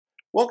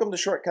Welcome to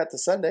Shortcut to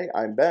Sunday.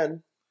 I'm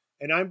Ben,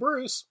 And I'm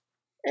Bruce.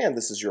 and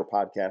this is your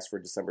podcast for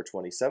December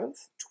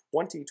 27th,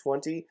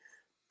 2020,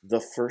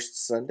 the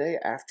first Sunday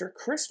after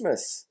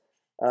Christmas.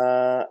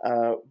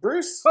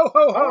 Bruce, Ho,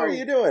 ho, ho! how are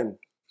you doing?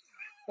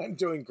 I'm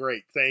doing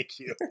great, thank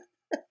you.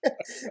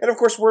 And of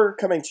course, we're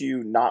coming to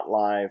you not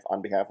live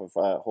on behalf of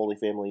Holy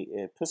Family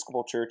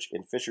Episcopal Church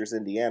in Fishers,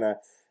 Indiana.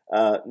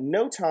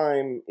 No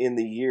time in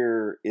the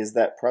year is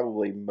that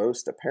probably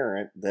most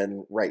apparent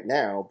than right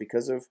now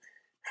because of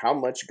how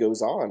much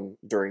goes on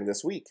during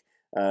this week.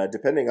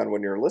 Depending on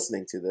when you're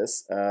listening to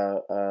this,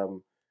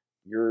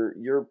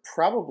 you're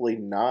probably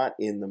not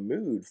in the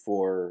mood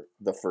for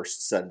the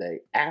first Sunday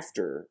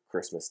after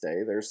Christmas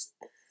Day. There's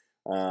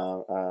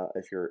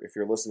if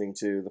you're listening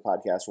to the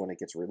podcast when it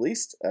gets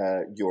released,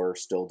 you're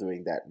still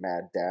doing that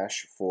mad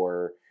dash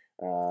for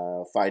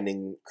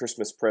finding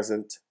Christmas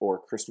present or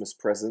Christmas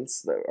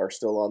presents that are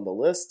still on the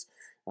list.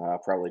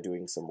 Probably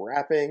doing some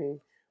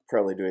wrapping,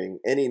 probably doing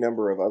any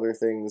number of other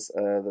things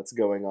that's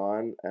going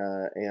on.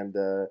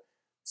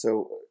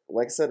 So,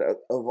 like I said,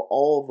 of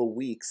all the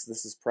weeks,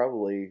 this is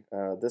probably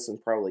this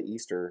and probably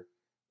Easter.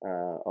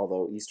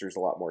 Although Easter's a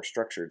lot more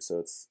structured,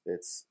 so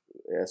it's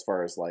as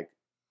far as like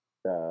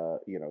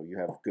you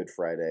have Good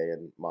Friday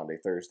and Maundy,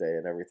 Thursday,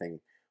 and everything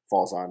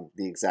falls on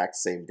the exact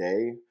same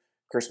day.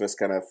 Christmas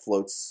kind of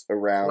floats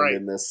around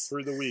in this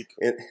through the week.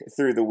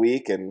 Through the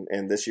week,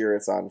 and this year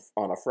it's on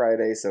a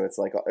Friday, so it's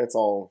like it's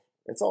all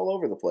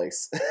over the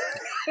place.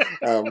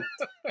 And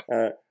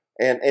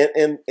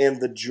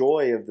the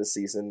joy of the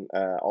season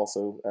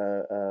also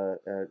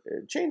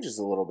changes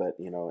a little bit.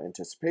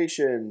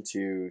 Anticipation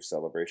to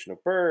celebration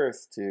of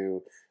birth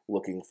to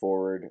looking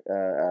forward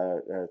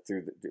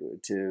to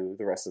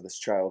the rest of this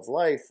child's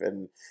life,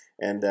 and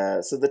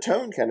so the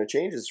tone kind of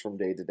changes from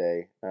day to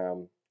day.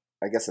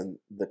 I guess in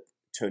the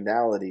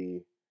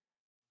tonality,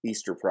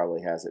 Easter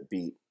probably has it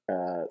beat,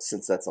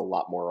 since that's a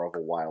lot more of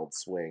a wild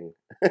swing.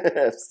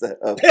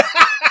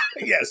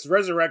 Yes,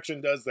 Resurrection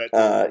does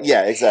that.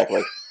 Yeah,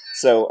 exactly.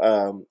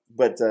 So,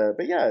 but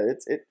yeah,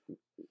 it's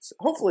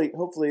hopefully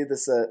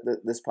this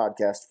this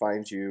podcast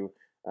finds you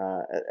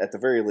at the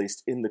very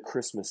least in the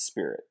Christmas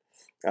spirit.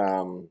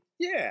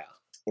 Yeah,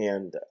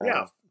 and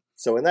yeah.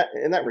 So in that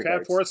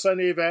regard, fourth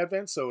Sunday of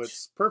Advent, so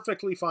it's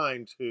perfectly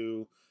fine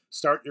to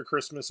start your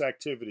Christmas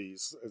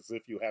activities as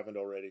if you haven't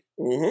already.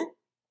 Mm-hmm.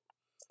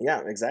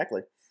 Yeah,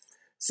 exactly.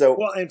 So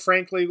well, and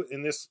frankly,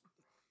 in this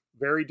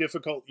very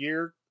difficult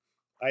year,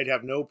 I'd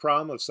have no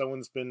problem if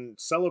someone's been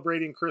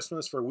celebrating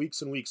Christmas for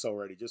weeks and weeks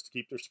already, just to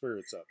keep their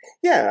spirits up.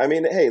 Yeah, I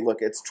mean, hey, look,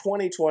 it's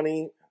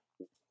 2020.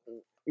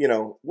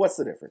 What's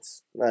the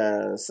difference?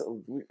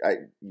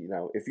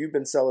 If you've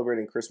been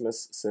celebrating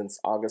Christmas since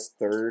August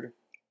 3rd,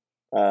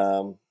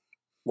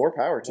 more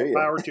power to you.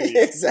 More power to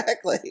you.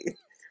 Exactly.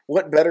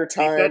 What better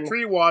time? Keep that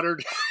tree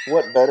watered.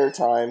 What better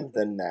time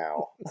than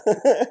now?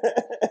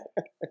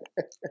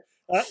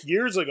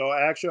 Years ago,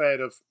 actually, I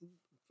had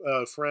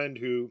a friend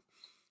who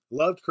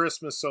loved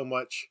Christmas so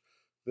much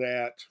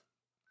that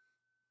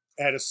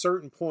at a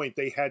certain point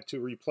they had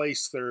to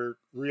replace their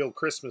real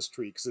Christmas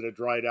tree because it had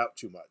dried out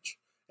too much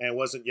and it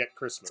wasn't yet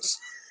Christmas.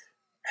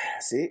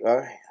 See,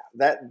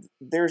 that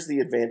there's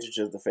the advantage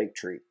of the fake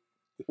tree,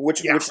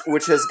 which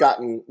has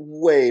gotten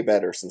way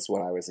better since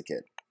when I was a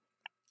kid.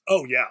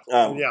 Oh yeah,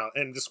 yeah,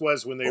 and this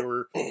was when they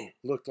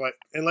looked like,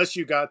 unless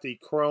you got the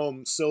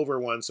chrome silver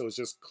one, so it was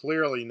just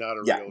clearly not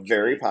a real tree.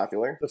 Very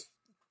popular.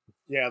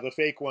 The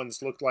fake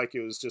ones looked like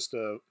it was just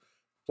a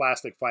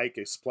plastic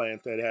ficus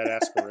plant that had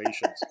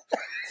aspirations.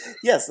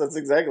 Yes, that's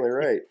exactly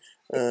right.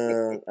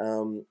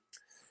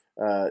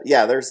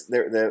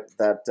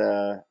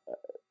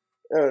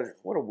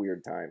 What a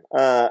weird time.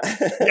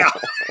 Yeah.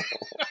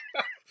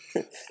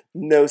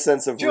 No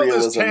sense of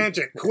realism. This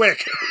tangent,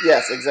 quick.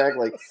 Yes,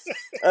 exactly.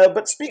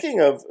 But speaking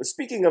of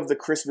the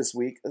Christmas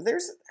week,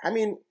 there's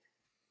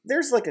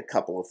like a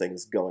couple of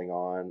things going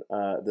on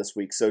this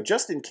week. So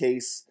just in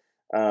case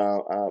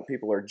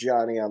people are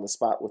Johnny on the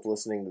spot with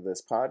listening to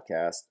this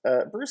podcast,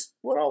 Bruce,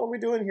 what all are we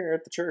doing here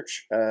at the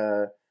church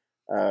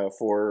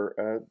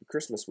for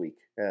Christmas week?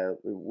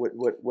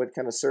 What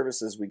kind of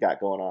services we got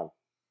going on?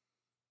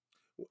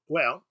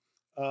 Well,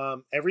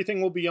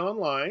 everything will be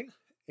online,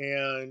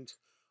 and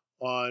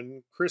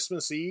on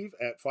Christmas Eve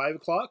at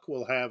 5:00,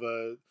 we'll have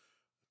a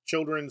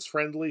children's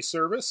friendly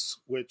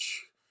service,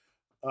 which,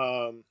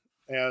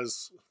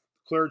 as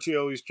clergy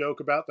always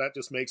joke about, that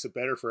just makes it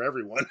better for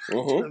everyone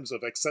in terms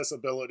of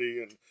accessibility.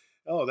 And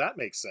that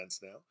makes sense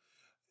now.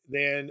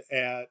 Then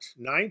at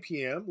 9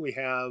 p.m. we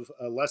have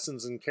a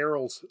lessons and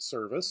carols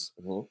service,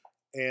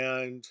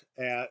 and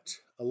at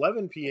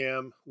 11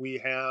 p.m. we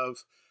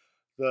have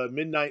the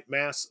midnight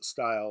mass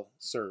style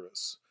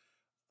service.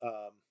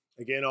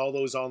 Again, all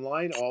those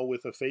online, all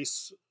with a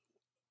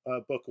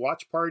Facebook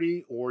watch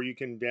party, or you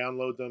can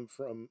download them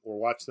or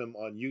watch them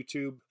on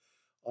YouTube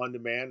on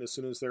demand as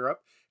soon as they're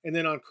up. And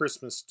then on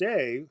Christmas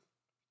Day,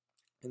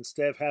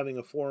 instead of having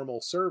a formal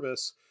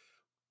service,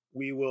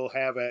 we will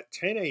have at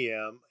 10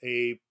 a.m.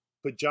 a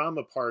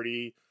pajama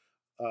party,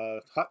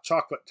 hot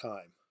chocolate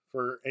time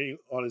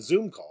on a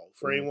Zoom call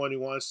for anyone who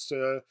wants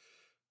to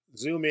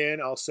Zoom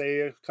in. I'll say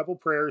a couple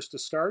prayers to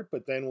start,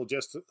 but then we'll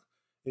just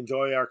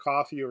enjoy our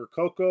coffee or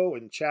cocoa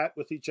and chat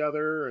with each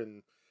other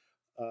and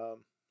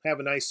have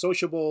a nice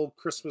sociable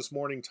Christmas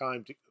morning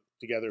time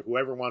together.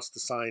 Whoever wants to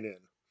sign in,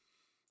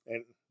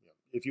 and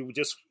if you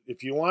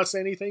want to say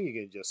anything, you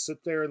can just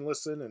sit there and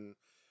listen and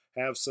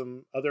have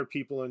some other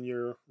people in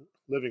your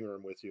living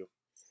room with you.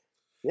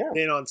 Yeah.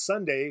 Then on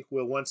Sunday,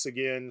 we'll once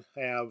again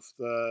have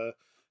the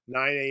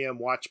 9 a.m.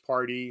 watch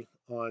party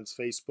on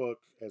Facebook,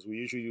 as we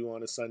usually do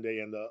on a Sunday,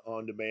 and the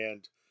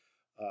on-demand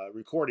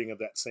recording of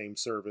that same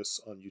service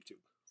on YouTube.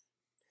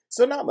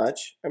 So not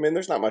much. I mean,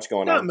 there's not much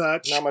going on.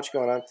 Not much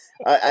going on.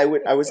 I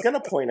was going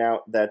to point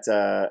out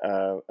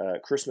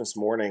that Christmas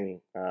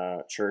morning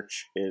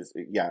church is,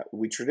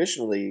 we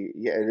traditionally,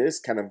 it is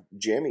kind of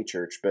jammy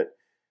church, but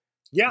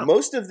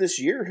most of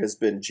this year has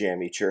been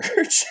jammy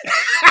church.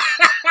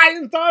 I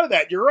hadn't thought of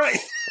that. You're right.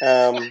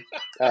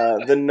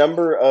 The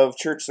number of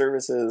church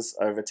services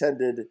I've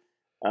attended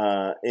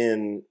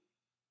in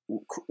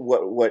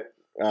what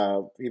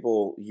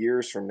people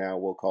years from now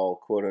will call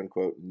 "quote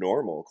unquote"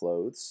 normal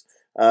clothes.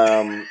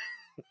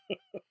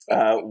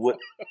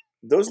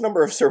 Those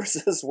number of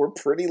services were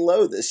pretty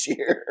low this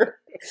year.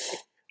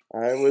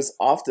 I was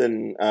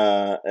often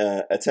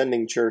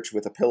attending church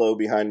with a pillow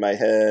behind my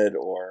head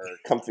or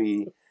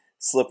comfy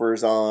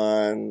slippers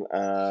on.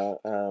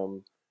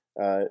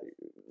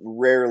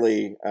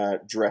 Rarely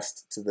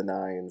dressed to the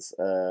nines.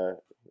 Of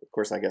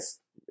course, I guess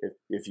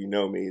if you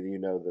know me, you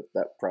know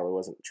that probably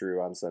wasn't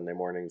true on Sunday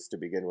mornings to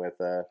begin with,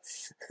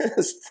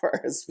 as far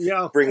as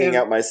bringing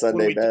out my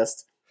Sunday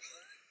best.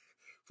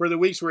 For the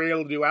weeks we were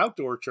able to do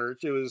outdoor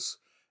church, it was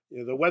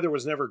the weather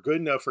was never good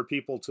enough for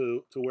people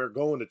to wear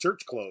going to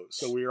church clothes.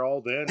 So we were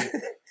all then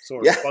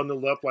sort of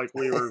bundled up like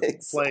we were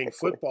playing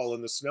football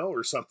in the snow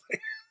or something.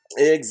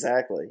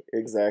 Exactly.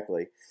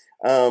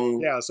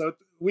 So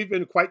we've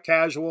been quite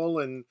casual,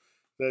 and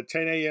the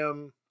 10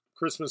 a.m.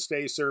 Christmas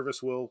Day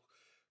service will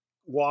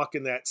walk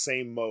in that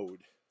same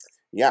mode.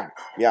 Yeah,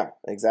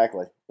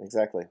 exactly.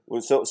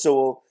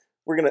 So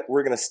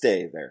we're gonna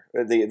stay there.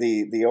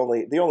 The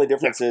only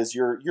difference is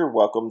you're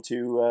welcome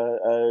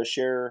to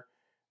share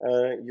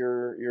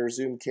your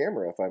Zoom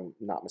camera, if I'm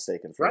not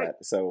mistaken, for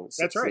that. So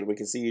that's right. So that we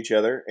can see each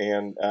other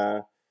and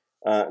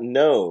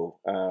know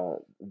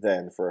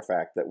then for a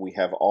fact that we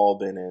have all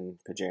been in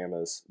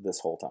pajamas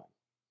this whole time.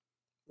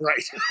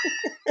 Right.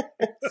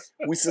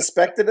 We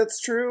suspected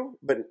it's true,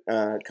 but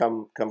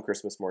come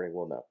Christmas morning,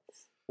 we'll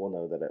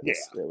know that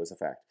it was a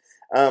fact.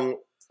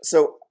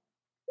 So,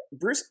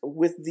 Bruce,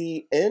 with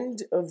the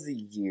end of the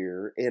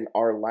year and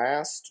our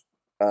last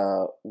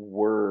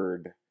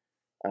word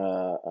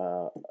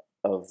of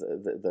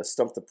the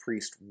Stump the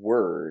Priest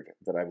word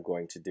that I'm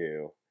going to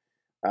do,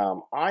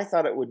 I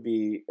thought it would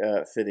be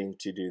fitting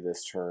to do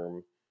this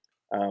term.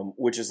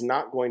 Which is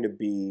not going to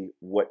be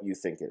what you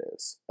think it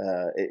is.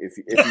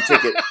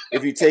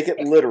 If you take it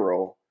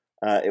literal,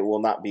 it will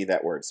not be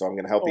that word. So I'm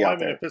going to help you out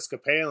there. I'm an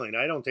Episcopalian.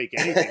 I don't take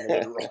anything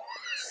literal.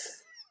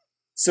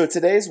 So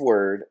today's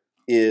word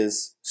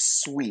is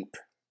sweep,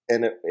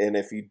 and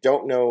if you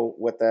don't know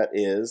what that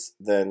is,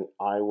 then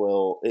it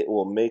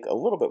will make a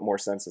little bit more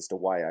sense as to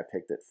why I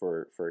picked it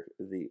for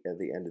the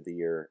end of the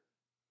year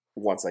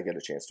once I get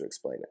a chance to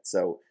explain it.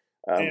 So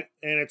and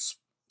it's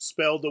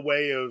spelled the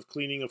way of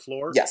cleaning a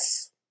floor?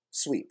 Yes.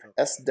 Sweep.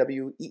 Okay.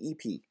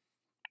 SWEEP.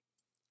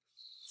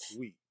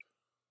 Sweep.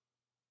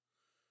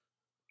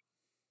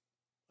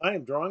 I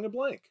am drawing a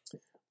blank.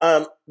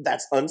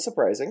 That's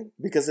unsurprising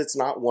because it's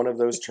not one of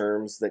those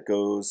terms that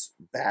goes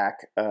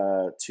back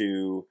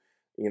to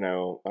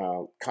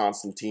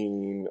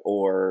Constantine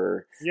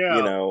or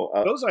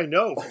those I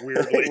know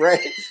weirdly.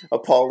 Right, a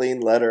Pauline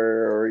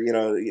letter or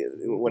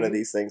one of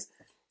these things.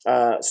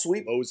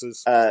 Sweep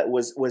Moses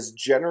was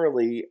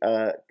generally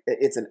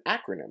it's an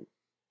acronym.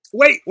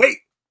 Wait.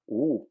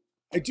 Ooh.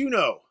 I do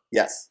know.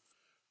 Yes.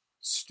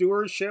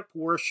 Stewardship,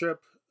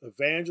 worship,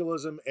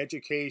 evangelism,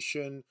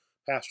 education,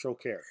 pastoral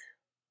care.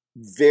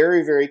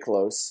 Very, very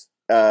close.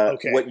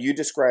 Okay. What you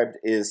described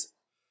is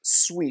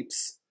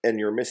sweeps, and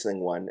you're missing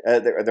one.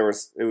 It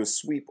was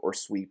sweep or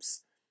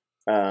sweeps.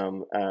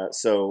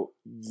 So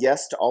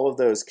yes to all of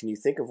those. Can you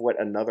think of what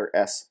another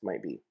S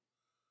might be?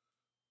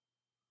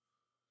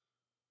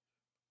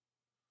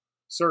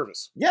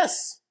 Service.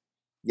 Yes.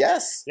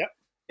 Yep.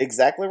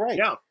 Exactly right.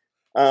 Yeah.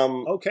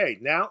 Okay.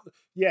 Now,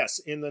 yes,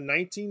 in the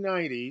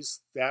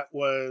 1990s, that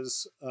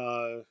was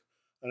an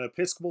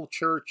Episcopal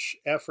Church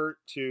effort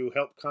to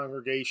help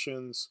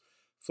congregations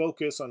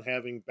focus on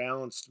having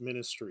balanced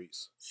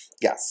ministries.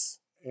 Yes.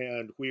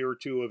 And we were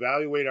to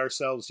evaluate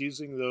ourselves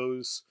using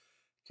those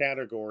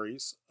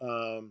categories.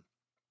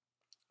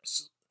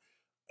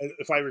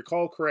 If I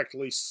recall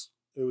correctly,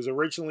 it was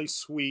originally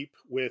sweep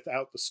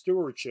without the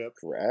stewardship.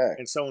 Correct.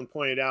 And someone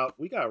pointed out,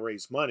 we got to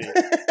raise money.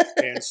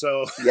 And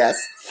so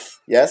yes,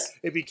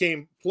 it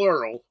became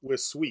plural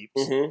with sweeps.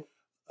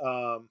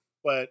 Mm-hmm.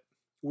 But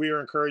we are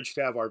encouraged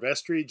to have our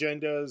vestry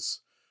agendas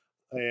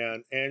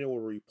and annual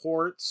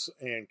reports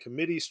and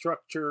committee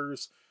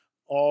structures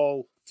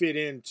all fit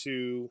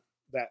into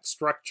that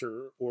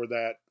structure or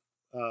that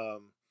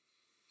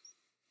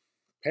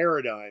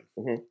paradigm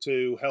Mm-hmm.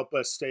 to help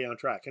us stay on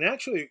track. And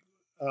actually,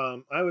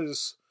 I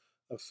was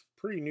a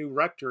pretty new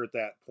rector at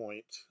that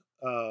point.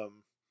 I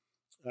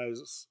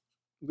was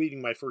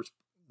leading my first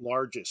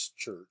largest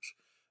church,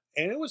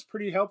 and it was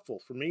pretty helpful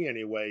for me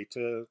anyway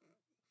to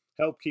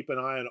help keep an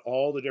eye on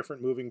all the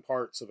different moving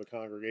parts of a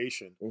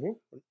congregation Mm-hmm.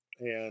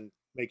 and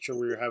make sure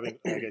we were having,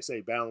 like I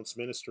say, balanced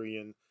ministry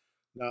and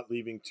not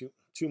leaving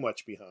too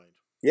much behind.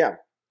 Yeah.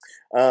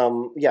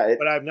 Yeah.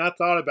 But I've not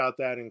thought about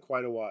that in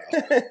quite a while.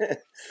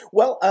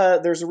 Well,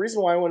 there's a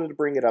reason why I wanted to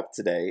bring it up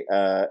today,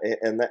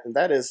 and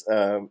that is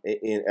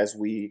as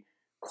we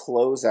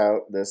close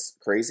out this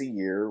crazy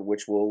year,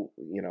 which will,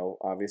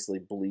 obviously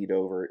bleed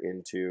over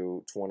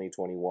into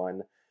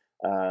 2021.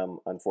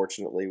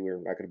 Unfortunately, we're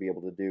not going to be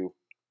able to do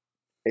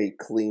a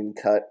clean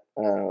cut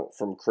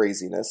from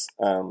craziness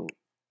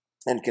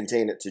and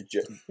contain it to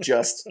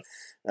just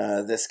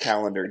this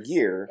calendar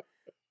year.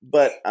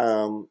 But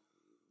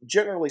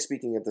generally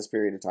speaking, at this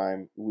period of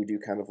time, we do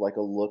kind of like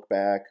a look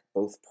back,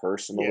 both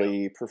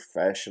personally,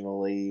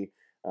 professionally.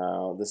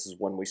 This is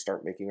when we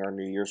start making our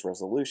New Year's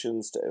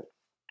resolutions to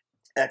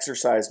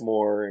exercise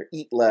more,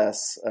 eat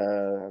less.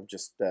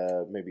 Just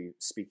maybe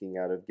speaking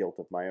out of guilt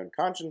of my own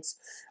conscience,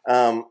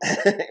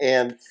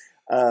 and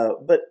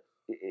but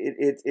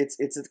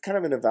it's a kind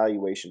of an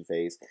evaluation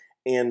phase.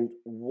 And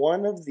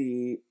one of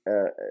the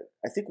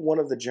I think one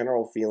of the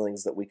general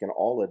feelings that we can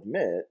all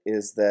admit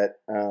is that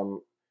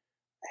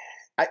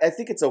I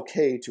think it's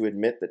okay to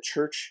admit that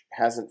church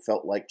hasn't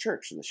felt like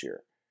church this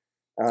year,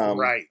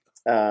 Right.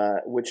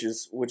 which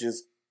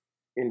is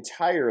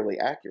entirely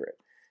accurate.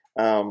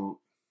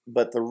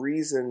 But the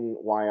reason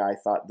why I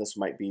thought this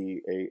might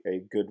be a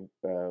good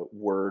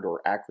word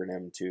or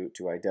acronym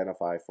to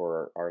identify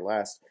for our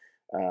last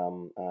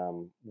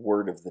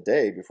word of the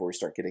day before we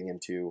start getting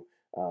into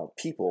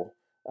people,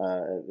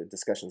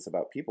 discussions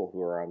about people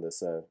who are on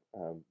this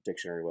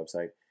dictionary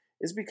website,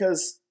 is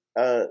because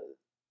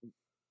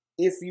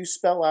if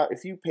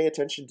you pay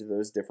attention to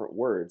those different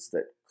words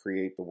that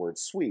create the word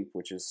sweep,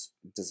 which is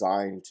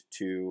designed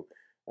to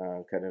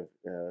kind of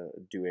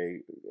do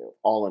a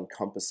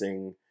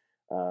all-encompassing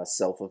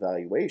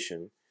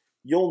self-evaluation,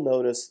 you'll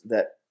notice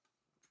that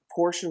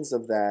portions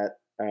of that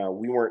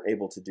we weren't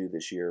able to do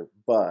this year,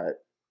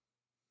 but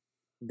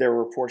there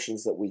were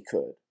portions that we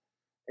could,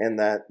 and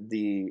that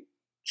the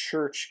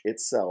church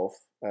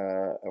itself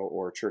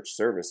or church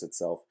service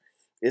itself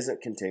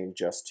isn't contained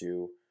just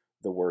to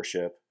the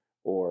worship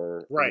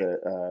or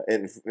the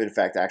in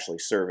fact, actually,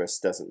 service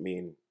doesn't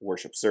mean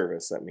worship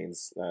service. That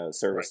means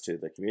service to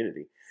the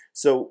community.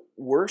 So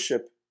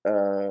worship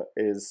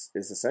is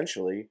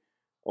essentially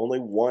only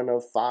one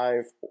of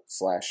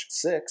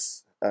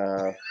 5/6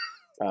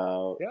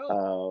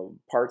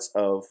 parts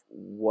of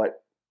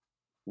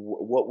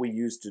what we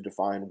use to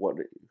define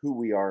who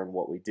we are and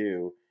what we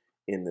do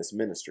in this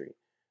ministry.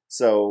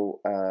 So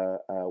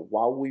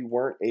while we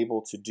weren't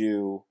able to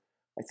do,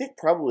 I think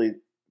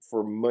probably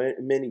for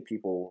many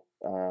people,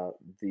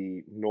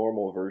 the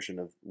normal version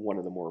of one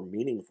of the more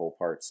meaningful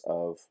parts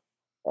of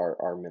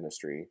our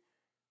ministry,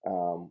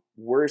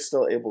 we're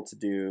still able to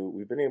do.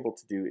 We've been able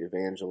to do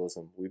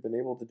evangelism. We've been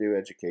able to do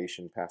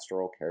education,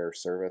 pastoral care,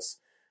 service,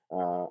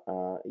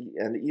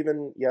 and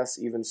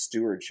even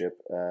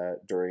stewardship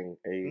during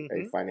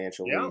a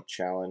financially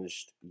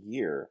challenged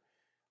year.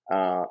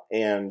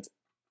 And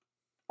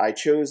I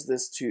chose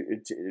this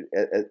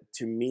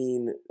to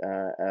mean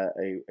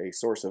a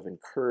source of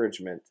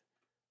encouragement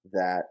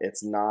that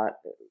it's not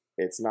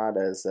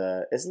as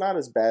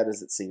bad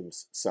as it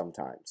seems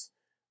sometimes.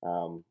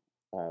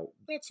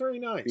 That's very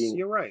nice.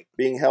 You're right.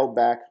 Being held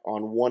back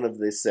on one of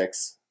the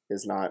 6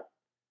 is not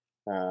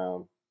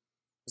the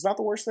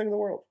worst thing in the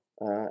world,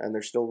 and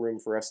there's still room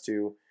for us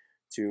to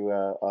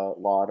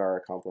laud our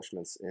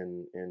accomplishments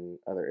in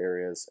other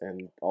areas,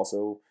 and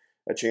also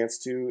a chance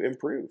to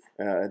improve.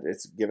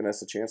 It's given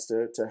us a chance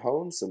to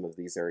hone some of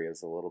these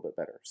areas a little bit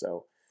better.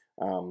 So,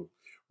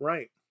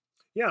 right,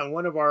 yeah. And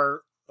one of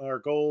our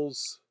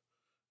goals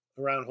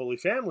around Holy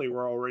Family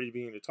we're already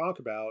beginning to talk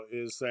about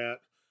is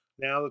that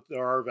now that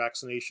there are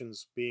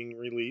vaccinations being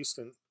released,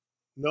 and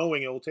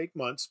knowing it will take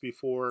months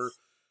before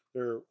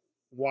they're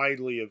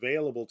widely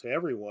available to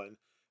everyone,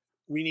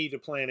 we need to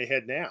plan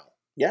ahead now.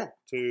 Yeah.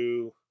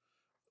 To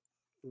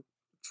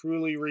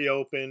truly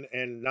reopen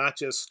and not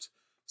just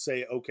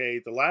say, okay,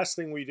 the last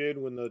thing we did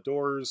when the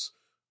doors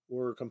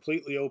were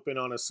completely open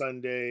on a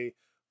Sunday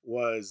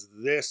was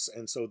this,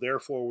 and so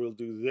therefore we'll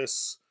do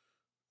this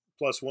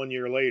plus 1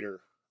 year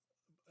later.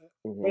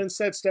 Mm-hmm. But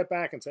instead step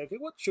back and say, okay,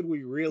 what should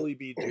we really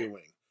be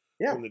doing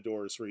when the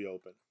doors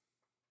reopen?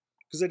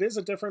 Because it is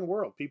a different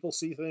world. People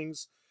see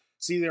things,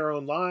 see their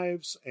own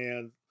lives,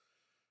 and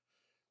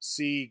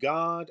see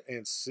God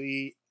and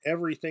see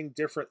everything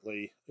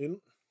differently to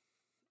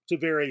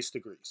various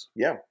degrees.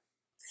 Yeah.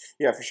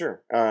 Yeah, for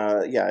sure.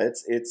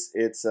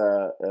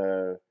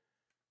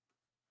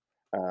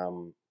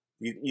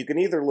 You can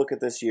either look at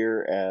this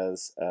year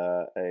as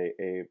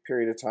a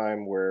period of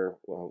time where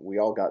we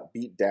all got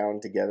beat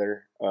down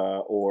together,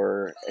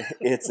 or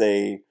it's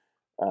a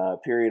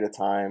period of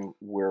time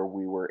where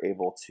we were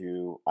able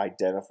to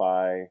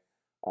identify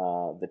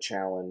the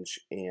challenge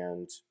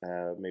and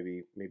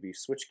maybe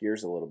switch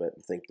gears a little bit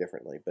and think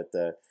differently. But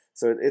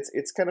so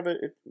it's kind of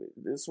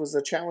this was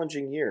a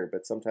challenging year,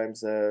 but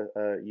sometimes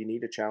you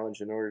need a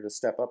challenge in order to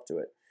step up to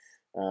it.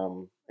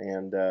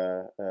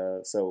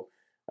 So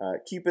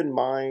keep in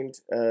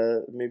mind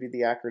maybe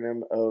the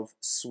acronym of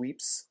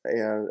SWEEPS,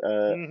 and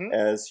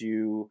as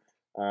you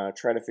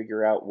try to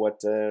figure out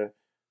what it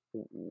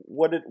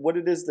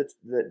is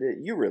that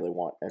you really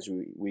want as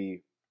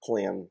we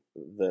plan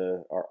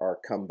our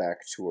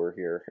comeback tour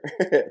here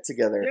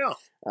together.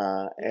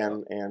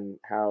 And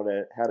how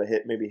to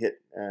hit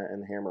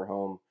and hammer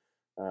home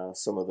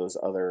some of those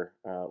other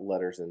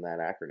letters in that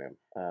acronym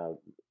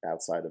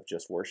outside of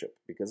just worship,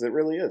 because it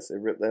really is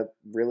that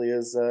really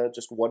is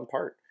just one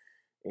part,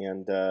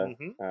 and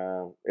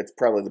it's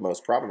probably the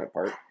most prominent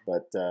part,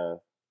 but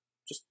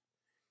just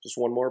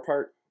one more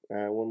part,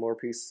 one more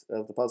piece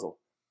of the puzzle.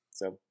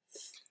 So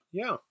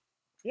yeah.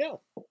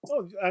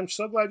 Oh, I'm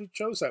so glad you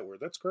chose that word.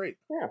 That's great.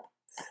 Yeah.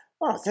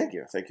 Oh, thank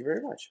you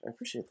very much. I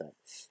appreciate that.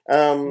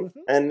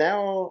 And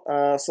now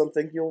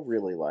something you'll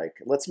really like.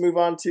 Let's move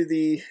on to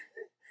the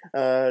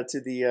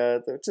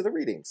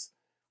readings.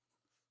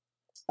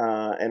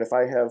 And if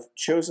I have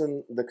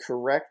chosen the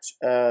correct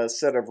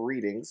set of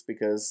readings,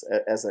 because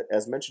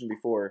as mentioned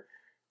before,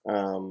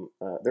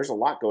 there's a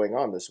lot going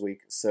on this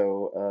week.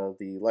 So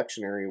the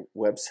lectionary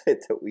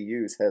website that we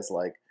use has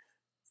like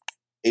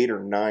 8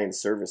 or 9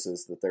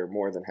 services that they're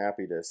more than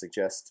happy to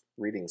suggest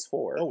readings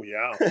for. Oh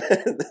yeah,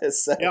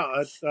 So,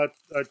 yeah.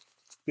 A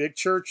big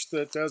church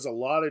that does a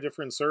lot of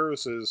different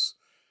services,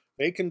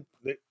 they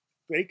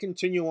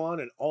continue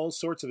on, and all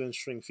sorts of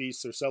interesting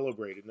feasts are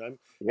celebrated. And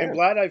I'm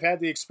glad I've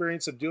had the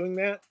experience of doing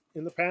that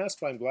in the past,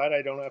 but I'm glad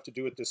I don't have to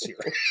do it this year.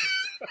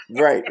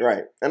 Right.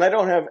 And I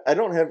don't have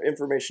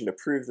information to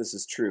prove this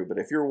is true, but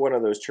if you're one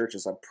of those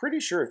churches, I'm pretty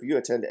sure if you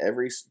attend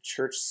every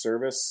church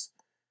service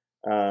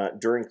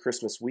during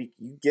Christmas week,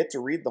 you get to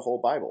read the whole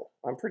Bible.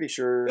 I'm pretty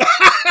sure.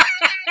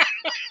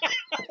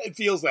 It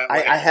feels that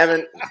way. I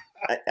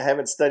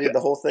haven't studied the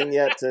whole thing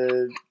yet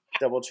to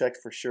double check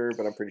for sure,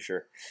 but I'm pretty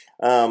sure.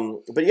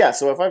 But yeah,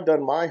 so if I've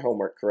done my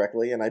homework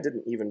correctly, and I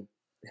didn't even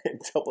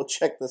double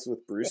check this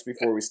with Bruce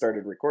before we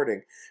started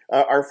recording,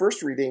 our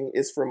first reading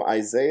is from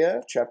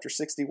Isaiah chapter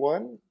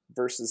 61,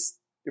 verse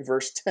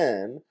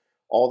 10,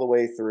 all the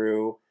way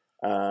through.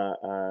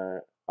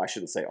 I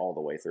shouldn't say all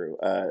the way through.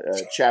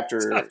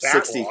 Chapter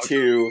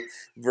 62, long.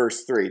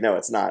 Verse 3. No,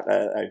 it's not.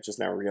 I just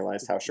now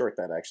realized how short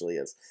that actually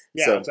is.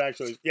 Yeah, so, it's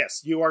actually,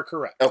 yes, you are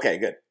correct. Okay,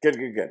 good.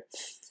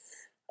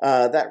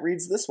 That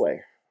reads this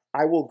way.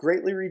 I will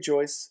greatly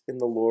rejoice in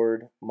the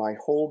Lord. My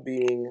whole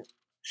being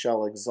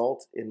shall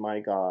exult in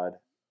my God.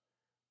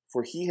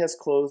 For he has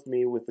clothed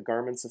me with the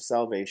garments of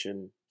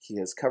salvation. He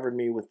has covered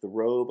me with the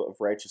robe of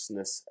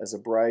righteousness, as a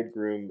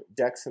bridegroom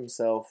decks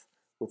himself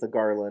with a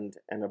garland,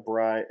 and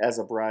as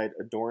a bride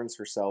adorns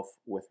herself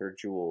with her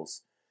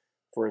jewels.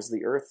 For as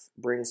the earth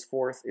brings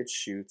forth its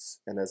shoots,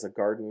 and as a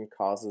garden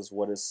causes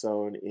what is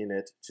sown in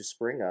it to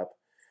spring up,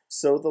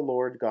 so the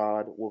Lord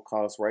God will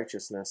cause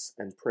righteousness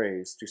and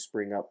praise to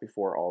spring up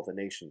before all the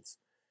nations.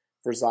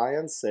 For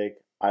Zion's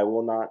sake I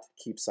will not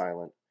keep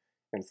silent,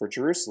 and for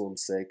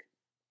Jerusalem's sake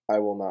I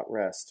will not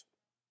rest,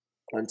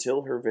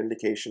 until her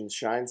vindication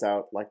shines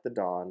out like the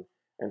dawn,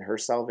 and her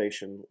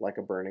salvation like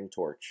a burning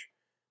torch.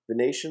 The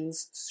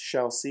nations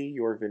shall see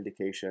your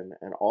vindication,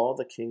 and all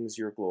the kings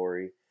your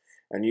glory,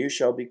 and you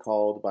shall be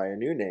called by a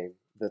new name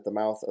that the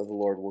mouth of the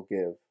Lord will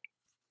give.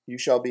 You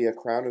shall be a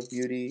crown of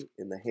beauty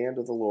in the hand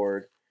of the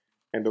Lord,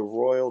 and a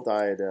royal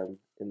diadem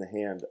in the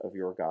hand of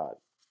your God.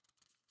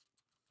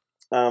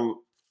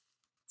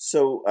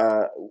 So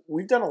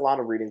we've done a lot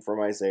of reading from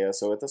Isaiah.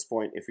 So at this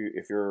point,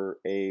 if you're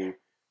a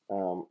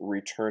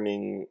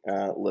returning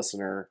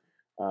listener,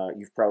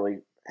 you've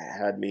probably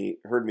heard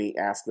me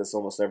ask this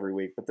almost every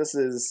week, but this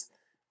is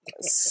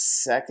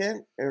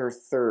second or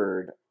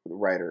third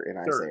writer in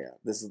Isaiah.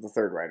 This is the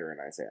third writer in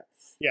Isaiah.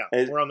 Yeah,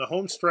 we're on the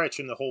home stretch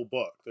in the whole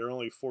book. There are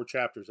only 4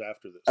 chapters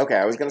after this. Okay,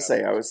 I was going to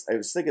say I was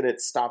thinking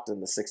it stopped in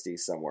the 60s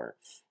somewhere.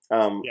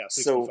 Yeah,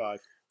 65.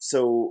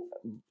 So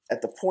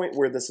at the point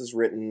where this is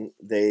written,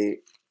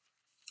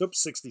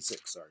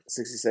 66. Sorry,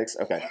 66.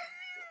 Okay.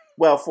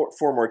 Well,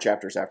 4 more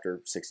chapters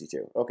after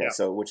 62. Okay, yeah.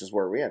 So which is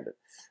where we ended.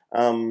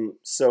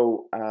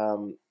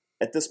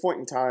 At this point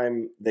in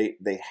time,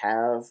 they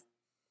have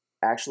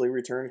actually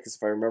returned, because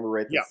if I remember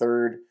right,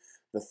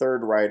 the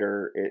third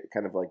writer, it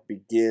kind of like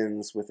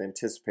begins with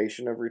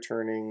anticipation of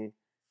returning,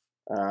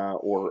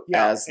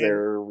 as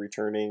they're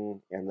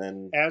returning, and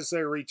then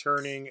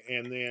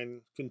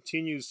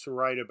continues to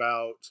write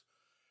about.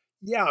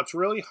 Yeah, it's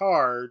really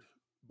hard,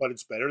 but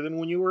it's better than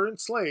when you were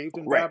enslaved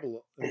in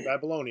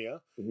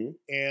Babylonia. Mm-hmm.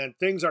 And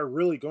things are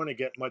really going to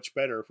get much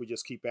better if we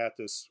just keep at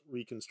this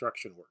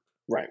reconstruction work.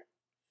 Right.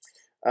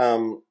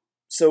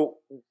 So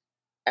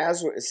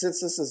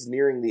since this is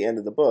nearing the end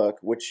of the book,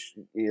 which,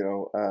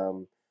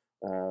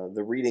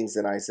 the readings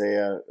in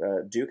Isaiah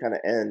do kind of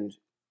end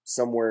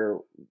somewhere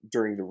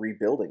during the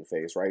rebuilding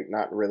phase, right?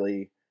 Not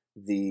really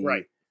the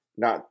Right.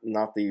 not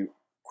the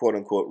quote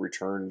unquote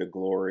return to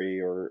glory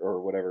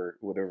or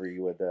whatever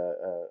you would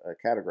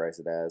categorize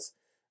it as.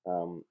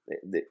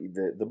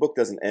 The book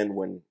doesn't end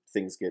when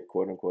things get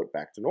quote unquote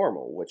back to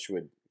normal, which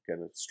would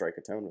kind of strike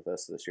a tone with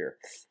us this year.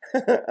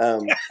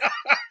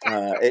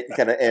 It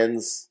kind of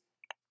ends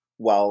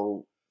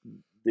while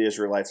the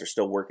Israelites are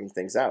still working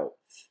things out.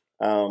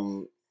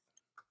 And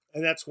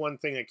that's one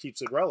thing that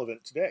keeps it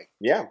relevant today.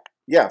 Yeah,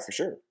 for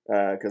sure.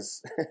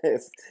 Because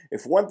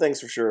if one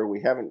thing's for sure,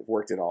 we haven't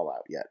worked it all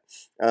out yet,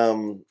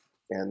 and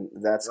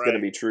that's going to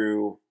Right. be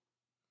true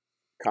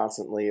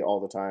constantly, all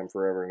the time,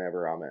 forever and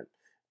ever. Amen.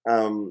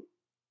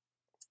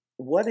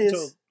 What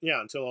is?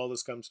 Until all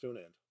this comes to an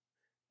end.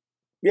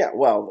 Yeah,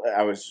 well,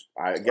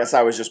 I guess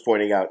I was just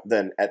pointing out.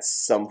 Then at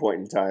some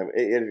point in time,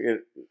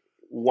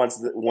 once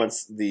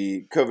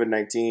the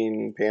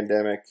COVID-19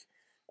 pandemic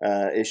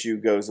issue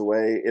goes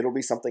away, it'll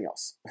be something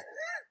else.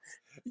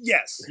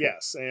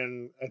 Yes,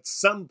 and at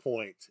some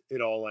point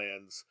it all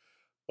ends,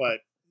 but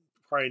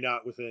probably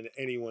not within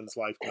anyone's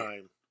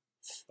lifetime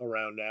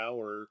around now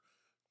or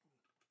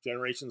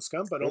generations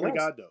come. But Who only knows?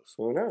 God knows.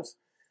 Who knows?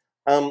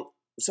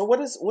 So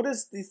what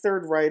is the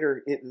third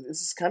writer?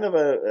 This is kind of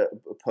a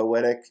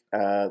poetic.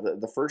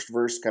 The first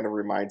verse kind of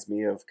reminds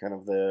me of kind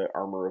of the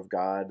armor of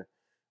God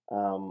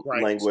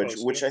Right. language,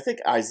 Supposed which to. I think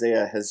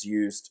Isaiah has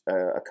used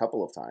a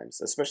couple of times,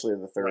 especially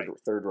the Right.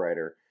 third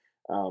writer.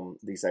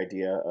 These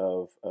idea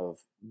of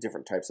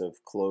different types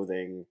of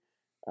clothing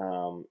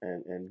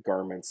and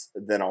garments,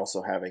 then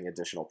also having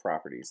additional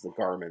properties, the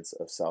garments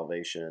of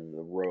salvation,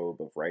 the robe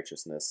of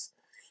righteousness.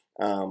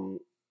 Um,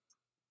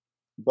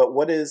 but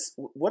what's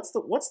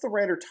the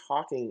writer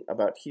talking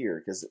about here?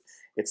 Because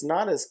it's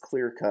not as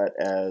clear cut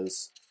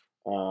as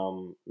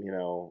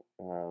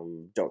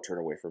don't turn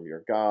away from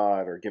your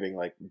God, or giving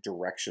like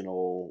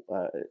directional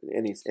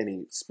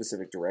any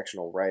specific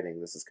directional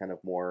writing. This is kind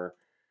of more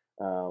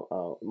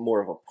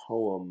of a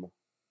poem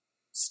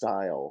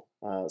style.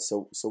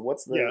 So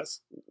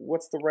Yes.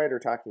 what's the writer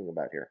talking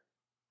about here?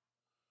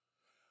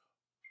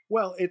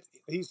 Well,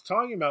 he's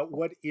talking about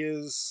what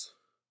is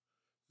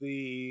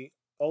the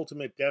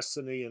ultimate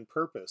destiny and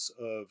purpose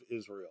of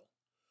Israel,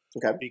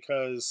 Okay.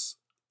 because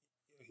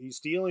he's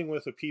dealing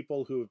with a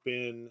people who have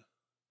been,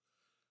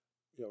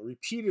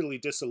 repeatedly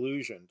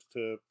disillusioned,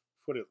 to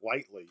put it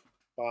lightly,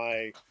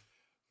 by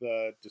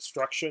the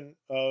destruction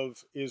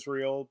of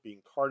Israel,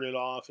 being carted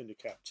off into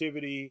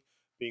captivity,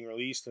 being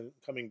released and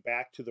coming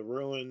back to the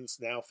ruins,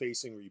 now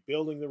facing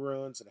rebuilding the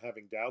ruins and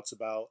having doubts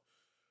about,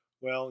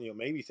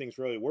 maybe things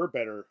really were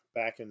better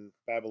back in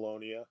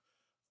Babylonia.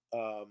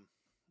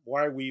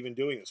 Why are we even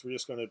doing this? We're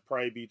just going to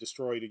probably be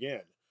destroyed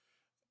again.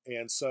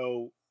 And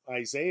so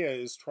Isaiah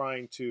is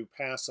trying to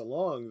pass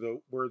along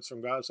the words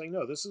from God, saying,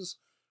 no, this is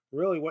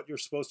really what you're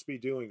supposed to be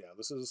doing now.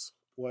 This is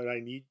what I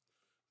need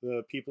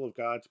the people of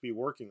God to be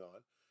working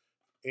on.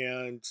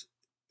 And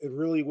it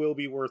really will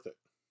be worth it.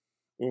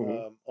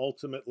 Mm-hmm.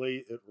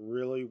 Ultimately, it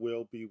really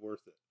will be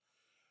worth it.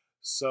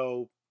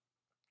 So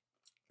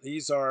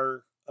these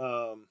are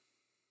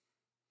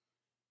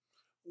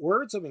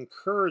words of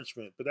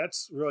encouragement, but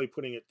that's really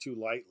putting it too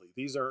lightly.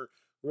 These are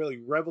really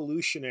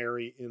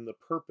revolutionary in the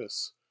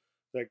purpose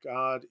that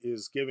God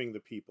is giving the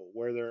people,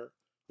 where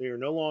they are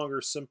no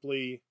longer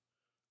simply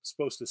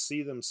supposed to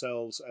see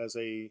themselves as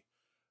a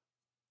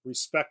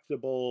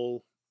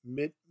respectable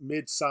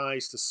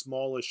mid-sized to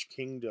smallish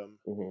kingdom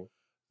Mm-hmm.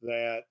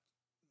 that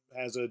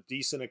has a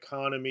decent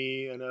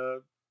economy and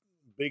a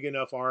big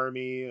enough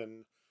army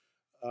and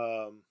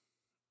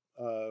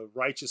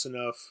righteous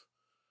enough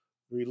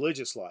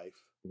religious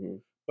life, Mm-hmm.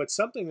 but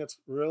something that's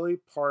really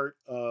part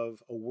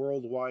of a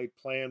worldwide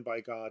plan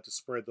by God to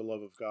spread the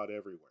love of God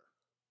everywhere.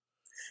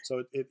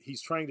 So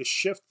he's trying to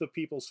shift the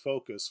people's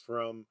focus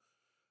from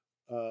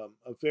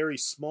a very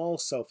small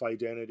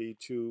self-identity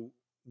to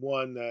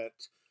one that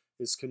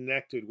is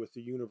connected with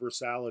the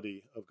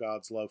universality of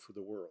God's love for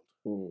the world.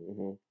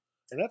 Mm-hmm.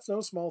 And that's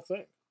no small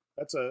thing.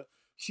 That's a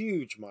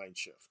huge mind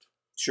shift.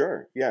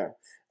 Sure. Yeah.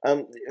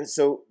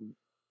 So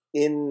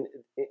in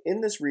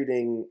this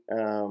reading,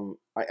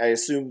 I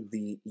assume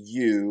the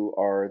you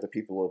are the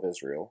people of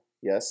Israel.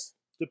 Yes.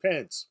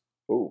 Depends.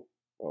 Oh.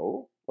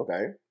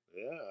 Okay.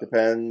 Yeah.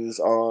 Depends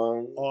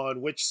on.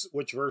 On which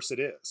verse it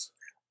is.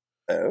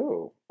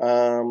 Oh.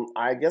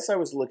 I guess I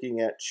was looking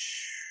at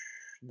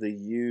the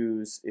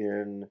yous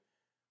in.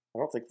 I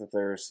don't think that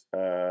there's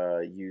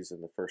yous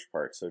in the first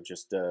part. So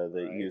just the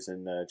Right. yous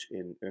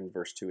in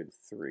verse 2 and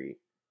 3.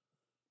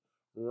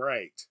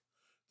 Right.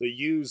 The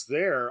yous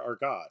there are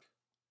God.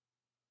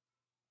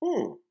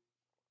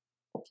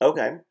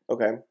 Okay.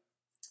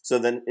 So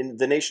then,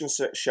 the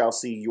nations shall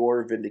see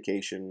your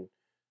vindication,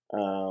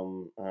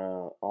 all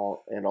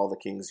the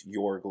kings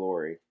your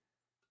glory,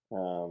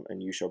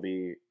 and you shall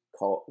be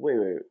called.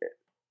 Wait.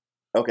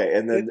 Okay,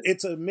 and then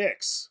It's a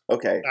mix,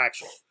 okay,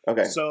 actually.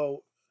 okay,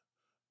 So,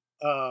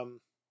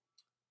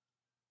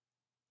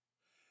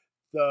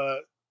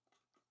 the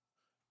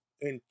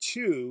in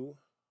 2,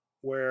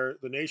 where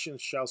the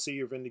nations shall see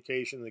your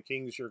vindication, the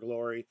kings your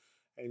glory,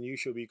 and you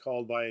shall be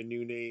called by a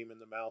new name in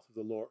the mouth of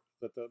the Lord,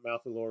 that the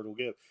mouth of the Lord will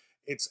give.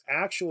 It's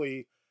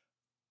actually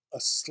a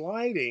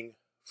sliding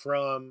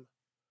from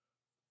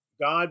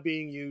God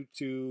being you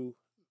to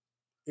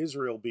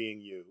Israel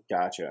being you.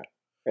 Gotcha.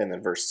 And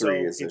then verse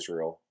 3 is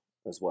Israel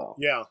as well.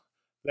 Yeah,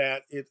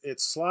 that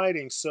it's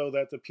sliding so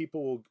that the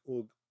people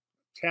will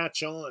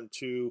catch on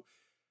to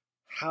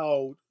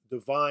how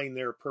divine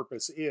their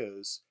purpose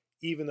is,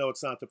 even though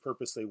it's not the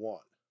purpose they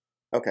want.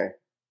 Okay.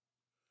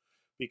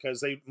 Because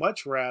they'd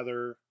much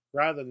rather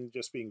than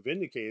just being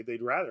vindicated,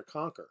 they'd rather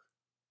conquer.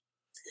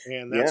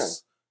 And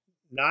that's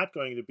not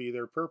going to be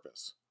their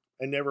purpose,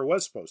 and never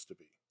was supposed to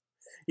be.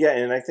 Yeah,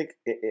 and I think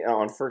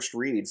on first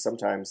read,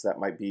 sometimes that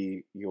might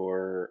be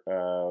your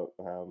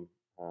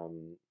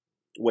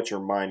what your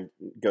mind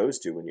goes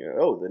to when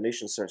you the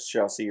nations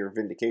shall see your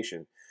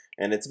vindication,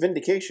 and it's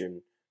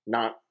vindication,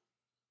 not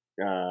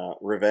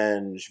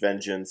revenge,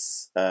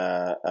 vengeance.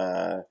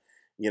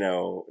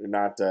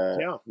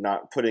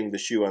 Not putting the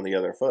shoe on the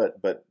other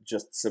foot, but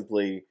just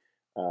simply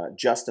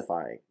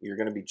justifying. You're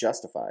going to be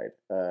justified,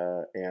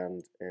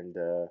 and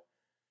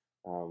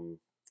I'm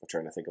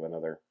trying to think of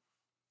another.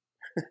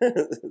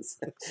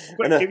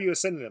 Give you a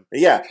synonym.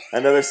 Yeah,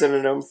 another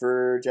synonym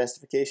for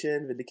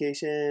justification,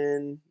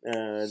 vindication.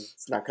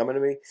 It's not coming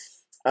to me.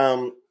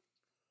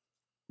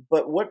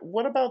 But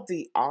what about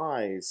the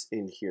eyes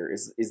in here?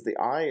 Is the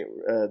eye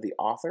the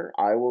author?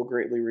 I will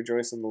greatly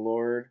rejoice in the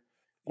Lord.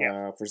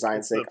 Yeah, for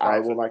Zion's sake, I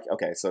will not.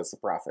 Okay, so it's the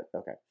prophet.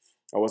 Okay,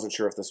 I wasn't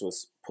sure if this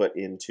was put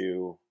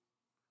into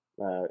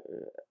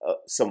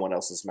someone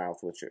else's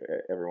mouth, which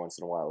every once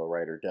in a while a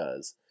writer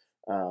does.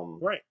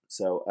 Right.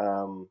 So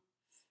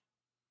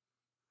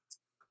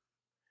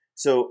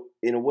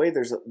in a way,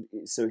 the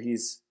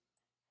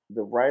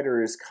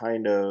writer is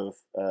kind of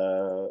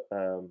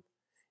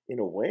in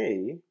a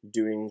way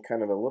doing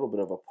kind of a little bit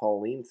of a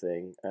Pauline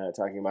thing,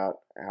 talking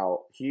about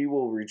how he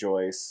will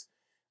rejoice,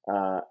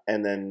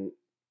 and then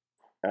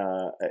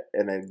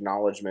an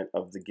acknowledgement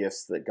of the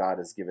gifts that God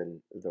has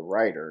given the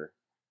writer.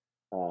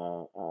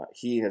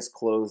 He has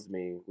clothed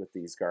me with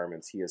these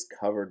garments. He has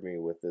covered me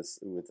with this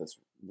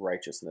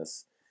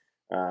righteousness.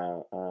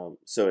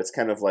 So it's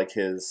kind of like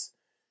his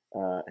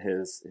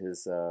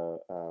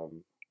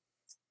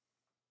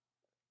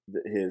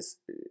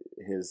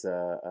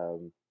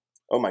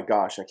oh my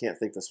gosh, I can't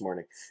think this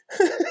morning.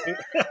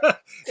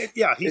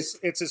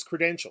 It's his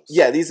credentials.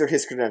 Yeah, these are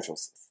his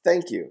credentials.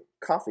 Thank you.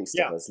 Coffee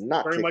still has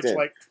not very kicked much in.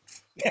 Like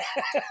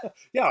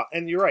yeah,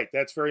 and you're right.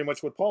 That's very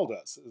much what Paul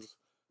does.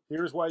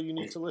 Here's why you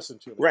need to listen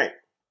to me. Right.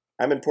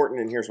 I'm important,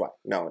 and here's why.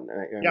 No,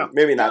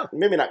 maybe not.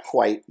 Maybe not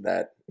quite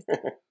that.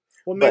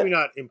 Well, maybe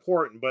not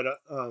important, but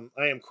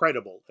I am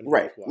credible.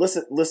 Right.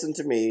 Listen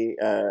to me,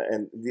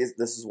 and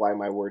this is why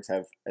my words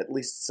have at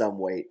least some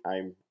weight.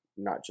 I'm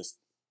not just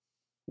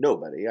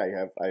nobody.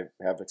 I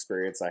have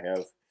experience. I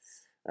have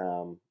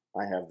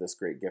this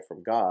great gift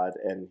from God,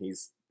 and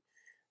He's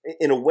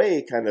in a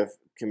way kind of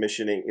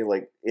commissioning,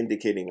 like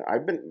indicating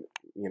I've been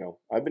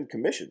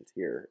commissioned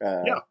here.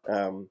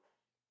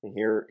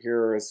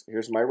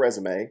 Here's my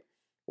resume,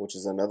 which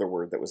is another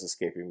word that was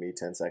escaping me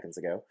 10 seconds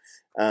ago.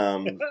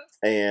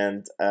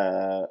 And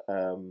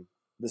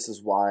this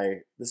is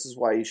why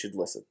you should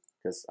listen,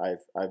 because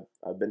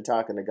I've been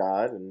talking to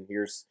God, and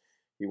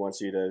He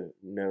wants you to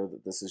know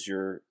that this is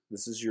your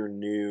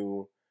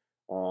new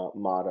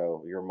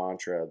motto, your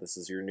mantra. This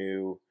is your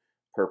new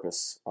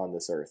purpose on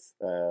this earth,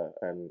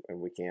 and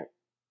we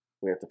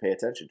have to pay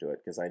attention to it,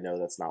 because I know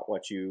that's not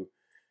what your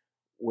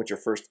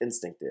first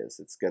instinct is.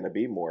 It's going to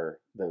be more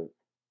the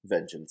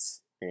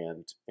vengeance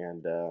and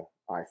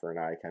eye for an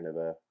eye kind of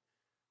a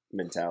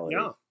mentality.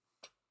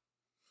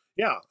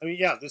 Yeah. I mean,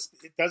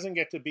 it doesn't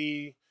get to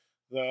be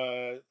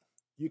the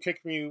you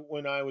kicked me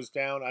when I was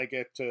down, I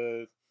get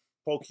to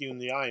poke you in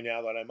the eye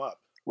now that I'm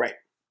up. Right.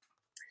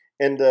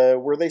 And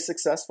were they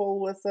successful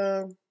with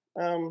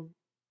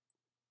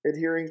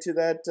adhering to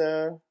that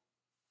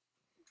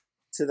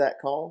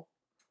call?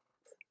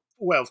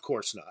 Well, of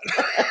course not.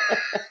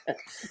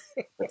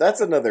 But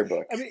that's another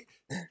book. I mean,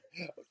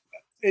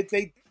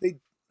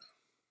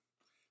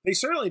 they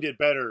certainly did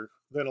better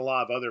than a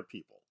lot of other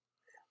people.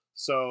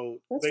 So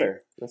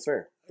That's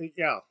fair.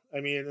 Yeah, I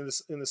mean,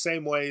 in the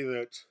same way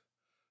that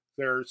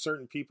there are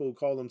certain people who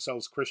call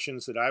themselves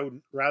Christians that I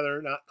would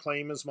rather not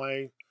claim as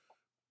my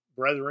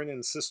brethren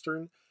and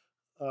sister.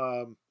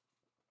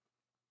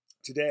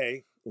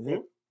 Today,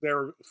 mm-hmm. There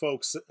were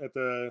folks at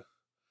the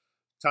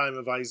time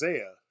of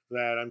Isaiah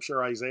that I'm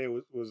sure Isaiah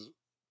was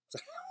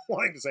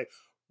wanting to say,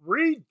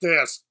 "Read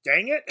this,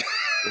 dang it!"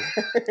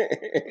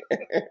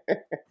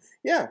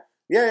 Yeah.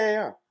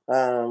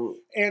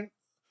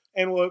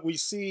 And what we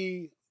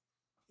see,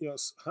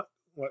 400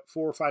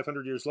 or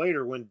 500 years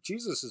later, when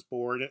Jesus is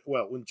born,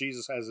 when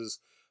Jesus has his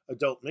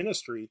adult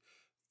ministry,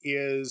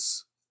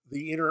 is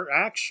the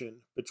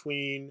interaction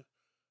between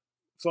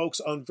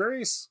folks on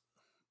various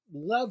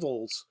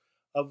levels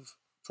of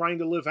trying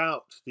to live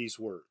out these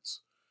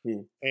words.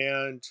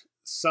 And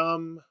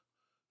some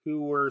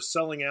who were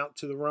selling out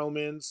to the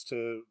Romans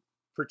to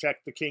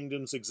protect the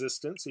kingdom's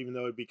existence, even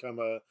though it had become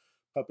a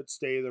puppet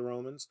state of the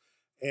Romans.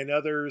 and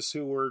others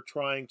who were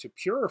trying to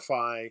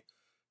purify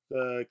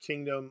the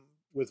kingdom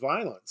with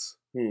violence.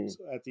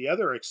 So at the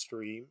other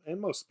extreme,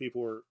 and most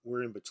people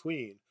were in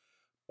between,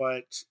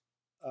 but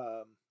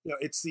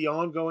it's the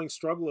ongoing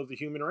struggle of the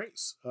human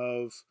race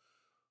of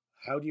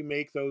how do you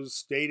make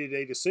those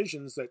day-to-day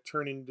decisions that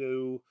turn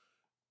into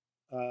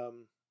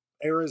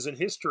eras in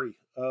history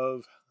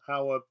of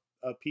how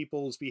a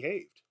people's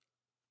behaved.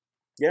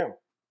 Yeah.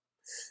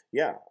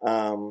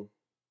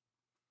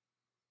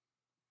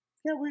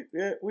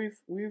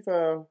 We've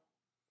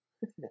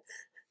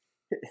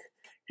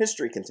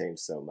history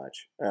contains so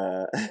much.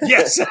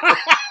 Yes.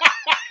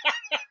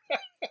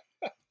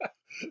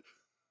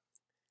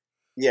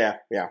 Yeah.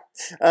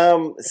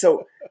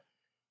 So,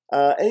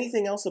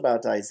 anything else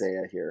about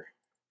Isaiah here?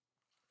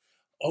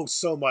 Oh,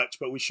 so much,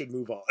 but we should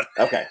move on.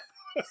 Okay.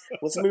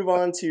 Let's move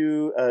on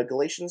to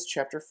Galatians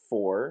chapter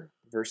 4,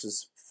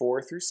 verses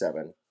 4 through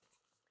 7.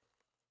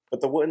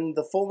 But when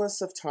the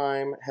fullness of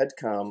time had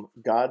come,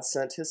 God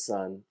sent his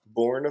Son,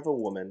 born of a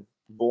woman,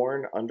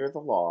 born under the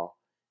law,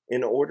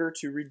 in order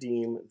to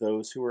redeem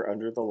those who are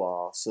under the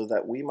law, so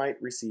that we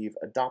might receive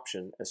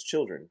adoption as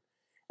children.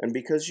 And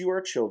because you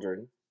are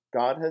children,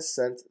 God has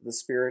sent the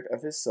Spirit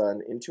of his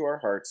Son into our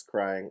hearts,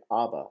 crying,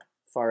 Abba,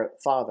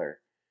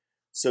 Father.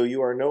 So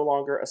you are no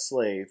longer a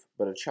slave,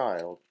 but a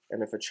child,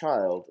 and if a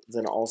child,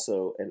 then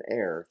also an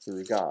heir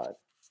through God.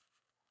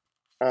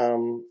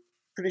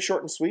 Pretty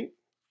short and sweet.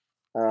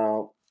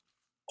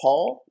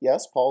 Paul's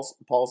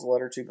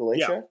letter to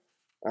Galatia.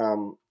 Yeah.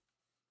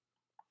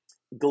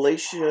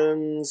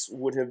 Galatians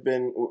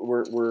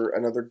were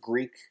another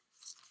Greek.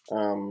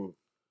 I'm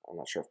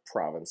not sure if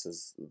province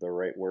is the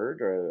right word,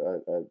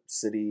 or a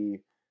city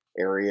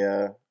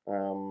area.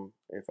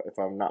 If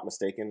I'm not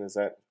mistaken, is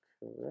that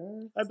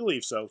correct? I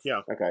believe so.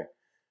 Yeah. Okay.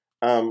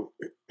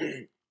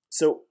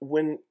 So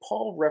when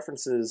Paul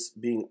references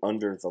being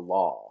under the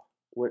law,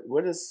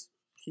 what is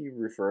he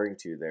referring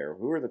to there?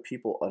 Who are the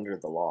people under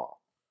the law?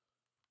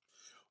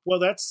 Well,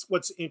 that's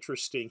what's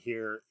interesting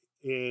here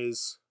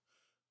is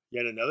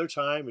yet another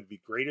time. It'd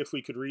be great if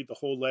we could read the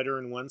whole letter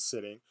in one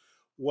sitting.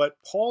 What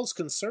Paul's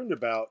concerned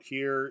about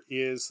here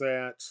is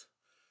that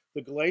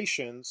the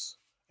Galatians,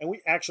 and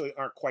we actually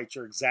aren't quite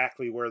sure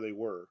exactly where they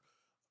were,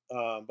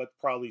 but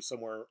probably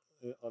somewhere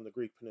on the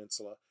Greek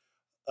peninsula.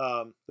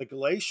 The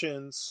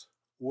Galatians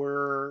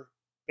were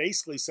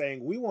basically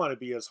saying, we want to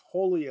be as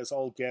holy as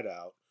all get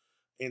out.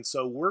 And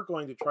so we're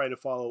going to try to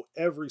follow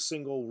every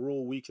single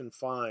rule we can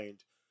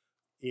find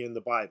in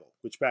the Bible,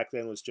 which back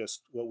then was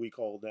just what we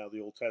call now the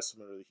Old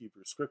Testament or the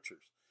Hebrew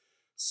Scriptures.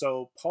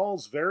 So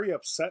Paul's very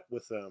upset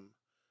with them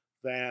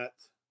that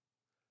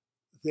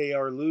they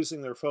are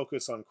losing their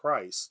focus on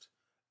Christ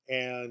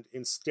and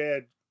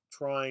instead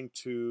trying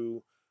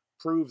to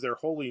prove their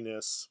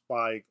holiness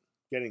by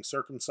getting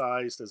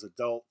circumcised as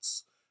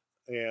adults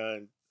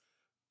and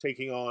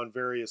taking on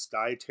various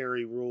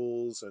dietary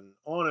rules and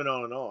on and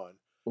on and on.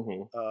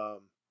 Mm-hmm.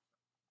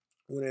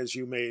 When, as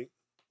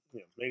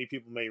many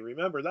people may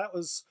remember, that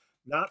was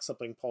not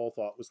something Paul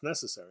thought was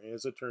necessary.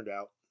 As it turned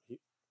out,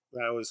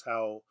 that was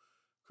how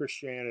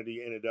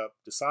Christianity ended up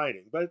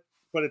deciding. But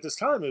at this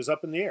time, it was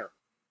up in the air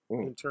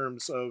in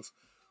terms of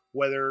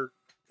whether,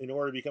 in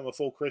order to become a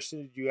full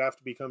Christian, you have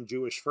to become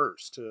Jewish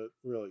first, to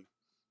really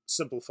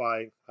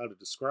simplify how to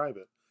describe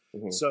it.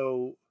 Mm-hmm.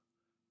 So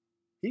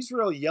he's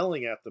really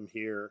yelling at them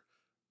here.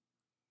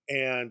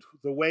 And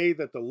the way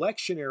that the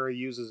lectionary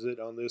uses it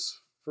on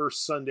this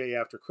first Sunday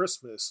after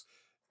Christmas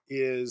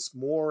is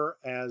more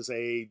as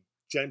a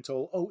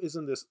gentle, oh,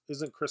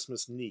 isn't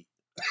Christmas neat?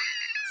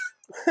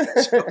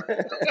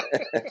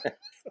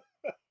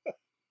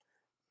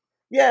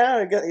 Yeah,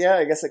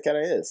 I guess it kind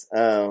of is.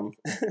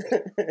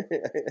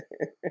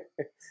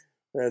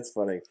 That's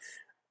funny.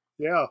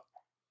 Yeah.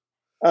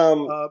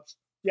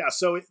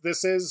 So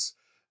this is,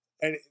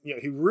 and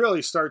he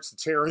really starts to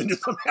tear into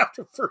them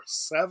after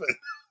verse 7.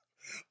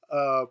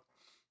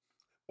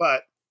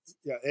 But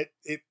yeah,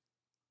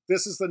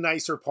 this is the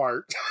nicer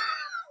part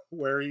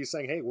where he's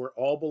saying, hey, we're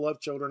all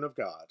beloved children of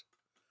God.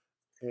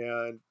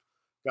 And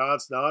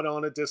God's not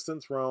on a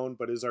distant throne,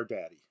 but is our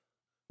daddy.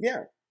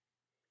 Yeah.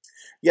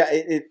 Yeah,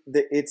 it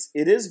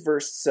is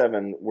verse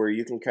 7 where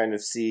you can kind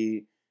of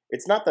see,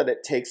 it's not that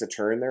it takes a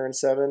turn there in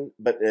 7,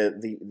 but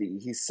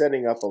he's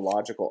setting up a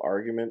logical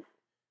argument.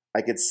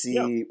 I could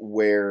see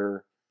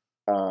where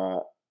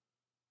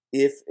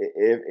if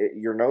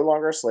you're no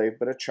longer a slave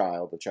but a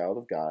child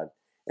of God,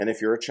 and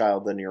if you're a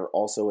child, then you're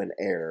also an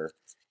heir.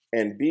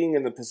 And being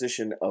in the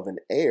position of an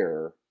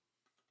heir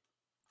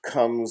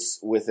comes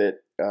with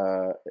it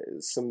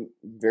some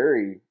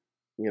very,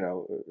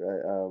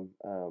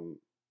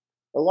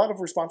 a lot of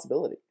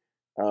responsibility.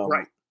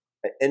 Right.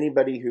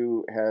 Anybody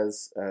who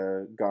has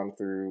gone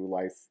through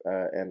life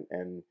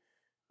and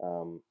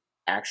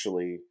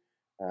actually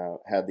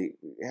had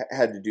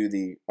to do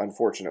the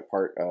unfortunate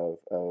part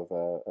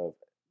of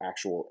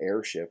actual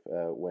heirship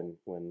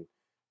when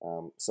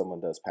someone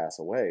does pass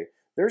away,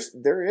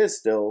 there is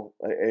still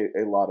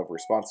a lot of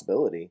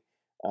responsibility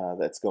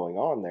that's going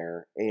on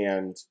there,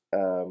 and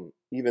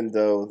even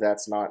though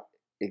that's not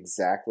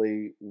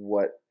exactly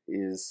what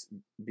is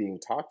being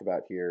talked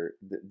about here,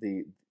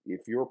 the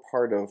if you're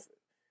part of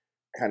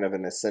kind of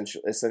an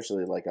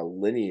essentially like a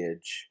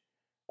lineage,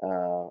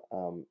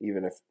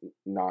 even if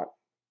not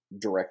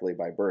directly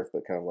by birth,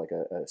 but kind of like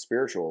a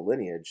spiritual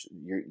lineage,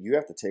 you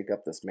have to take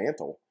up this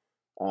mantle.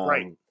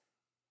 Right.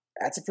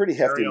 That's a pretty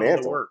hefty Carry on the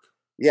mantle. work.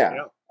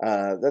 Yeah,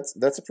 Yeah.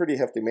 that's a pretty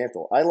hefty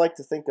mantle. I like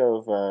to think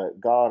of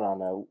God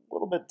on a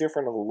little bit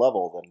different of a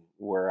level than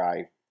where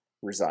I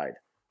reside.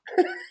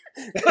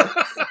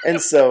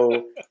 And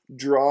so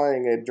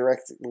drawing a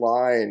direct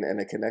line and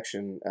a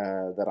connection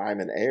that I'm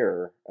an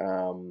heir,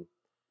 I'm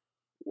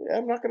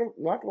not gonna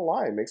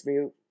lie, it makes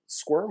me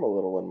squirm a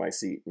little in my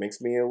seat,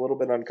 makes me a little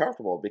bit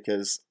uncomfortable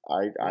because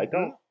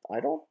Mm-hmm. I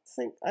don't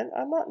think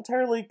I'm not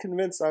entirely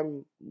convinced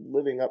I'm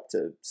living up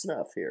to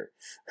snuff here.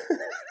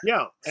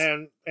 Yeah,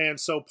 and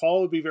so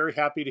Paul would be very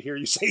happy to hear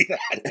you say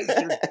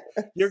that,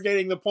 'cause you're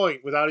getting the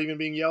point without even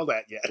being yelled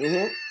at yet.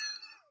 Hmm.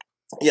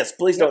 Yes,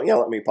 please Yeah. don't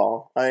yell at me,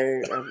 Paul.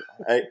 I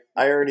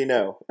already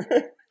know.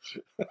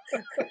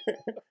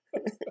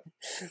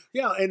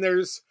 Yeah, and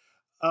there's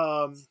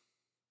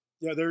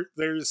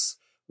there's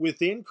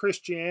within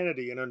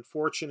Christianity an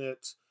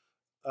unfortunate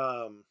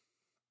um,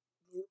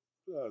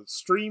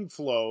 stream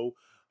flow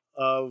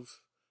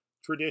of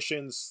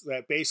traditions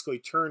that basically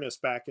turn us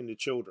back into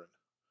children.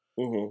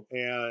 Hmm.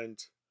 And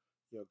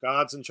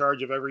God's in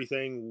charge of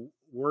everything.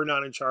 We're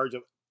not in charge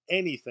of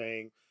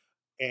anything,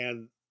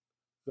 and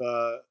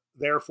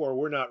therefore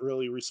we're not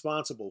really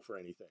responsible for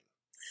anything.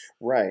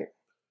 Right.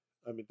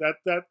 I mean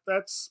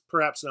that's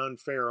perhaps an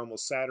unfair,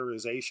 almost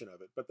satirization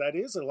of it, but that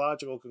is a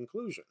logical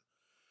conclusion.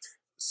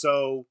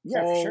 So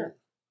Yeah, for sure.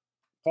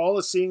 Paul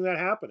is seeing that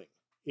happening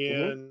Hmm.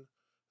 in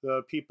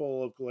the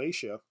people of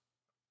Galatia,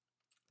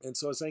 and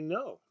so saying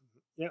no,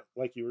 yeah,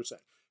 like you were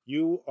saying,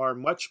 you are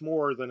much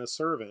more than a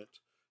servant.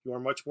 You are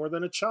much more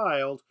than a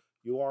child.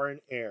 You are an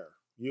heir.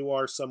 You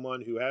are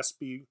someone who has to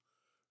be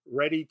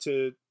ready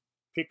to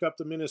pick up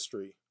the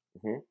ministry,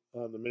 Hmm.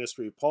 the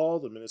ministry of Paul,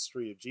 the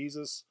ministry of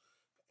Jesus,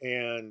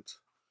 and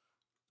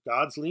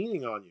God's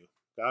leaning on you.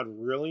 God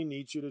really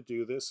needs you to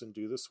do this and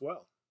do this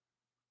well.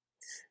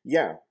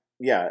 Yeah,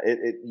 yeah.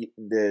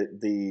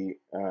 The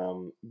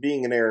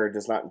being an heir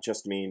does not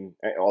just mean.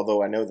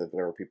 Although I know that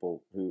there are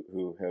people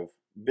who have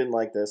been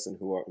like this and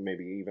who are,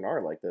 maybe even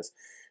are like this,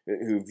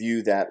 who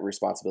view that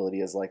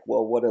responsibility as like,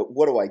 well, what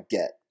do I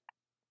get?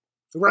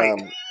 Right.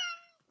 Um,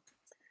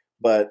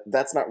 but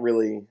that's not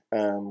really.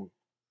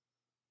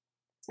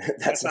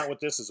 That's That's not what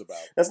this is about.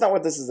 that's not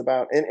what this is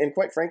about. And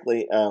quite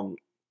frankly,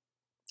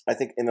 I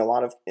think in a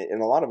lot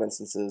of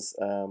instances,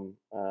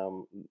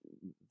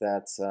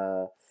 that's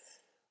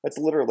that's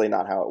literally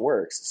not how it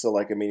works. So,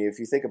 like, I mean, if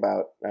you think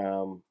about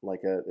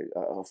like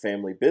a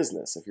family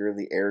business, if you're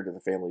the heir to the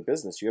family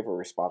business, you have a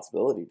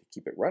responsibility to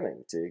keep it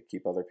running, to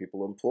keep other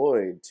people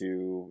employed,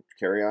 to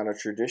carry on a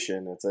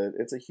tradition.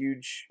 It's a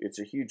huge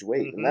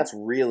weight, and Mm-hmm. that's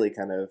really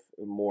kind of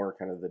more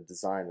kind of the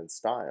design and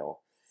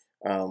style.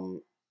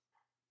 Um,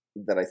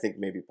 that I think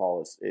maybe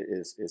Paul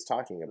is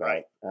talking about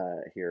Right.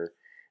 here.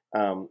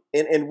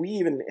 And we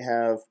even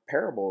have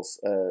parables.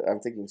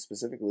 I'm thinking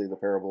specifically the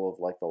parable of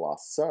like the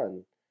lost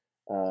son,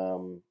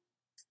 um,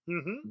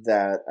 Mm-hmm.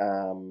 that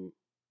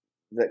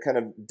that kind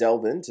of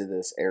delve into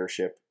this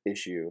heirship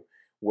issue,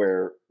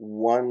 where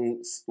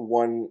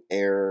one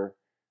heir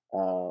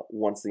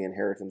wants the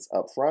inheritance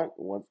up front,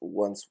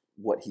 wants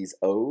what he's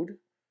owed,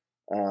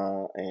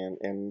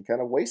 and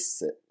kind of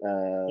wastes it.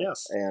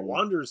 Yes. And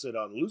Squanders it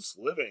on loose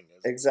living, as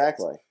it says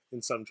exactly.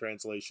 in some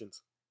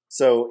translations.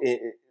 So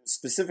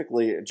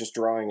specifically, just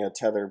drawing a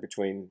tether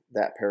between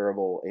that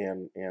parable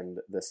and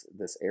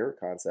this heir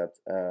concept,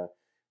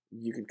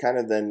 you could kind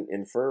of then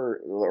infer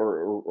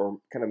or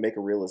kind of make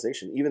a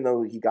realization. Even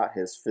though he got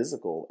his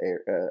physical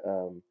heir,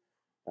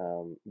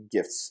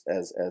 gifts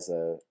as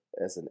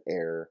an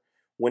heir,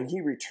 when he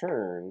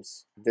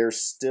returns,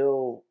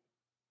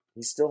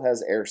 he still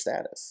has heir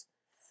status.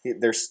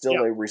 There's still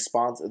Yeah. a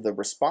response. The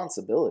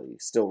responsibility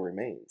still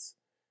remains.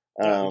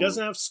 Yeah. He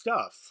doesn't Um, have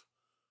stuff,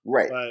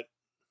 right. but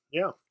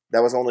yeah.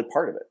 That was only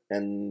part of it,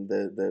 and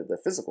the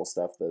physical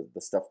stuff, the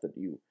stuff that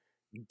you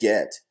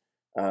get,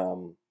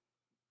 um,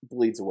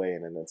 bleeds away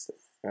in an instant,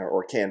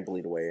 or can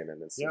bleed away in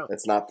an instant. Yeah.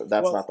 That's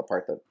Well, not the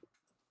part that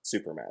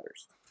super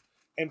matters.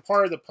 and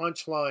part of the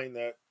punchline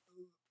that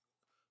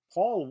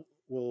Paul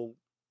will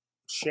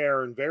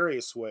share in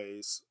various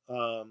ways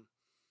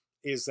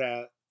is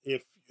that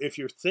if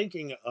you're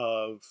thinking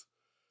of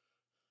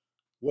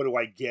what do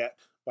I get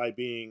by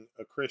being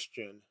a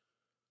Christian,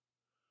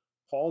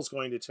 Paul's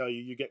going to tell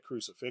you you get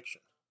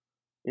crucifixion.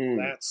 Mm,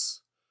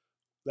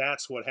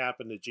 That's what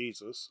happened to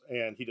Jesus,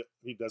 and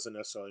he doesn't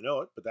necessarily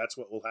know it, but that's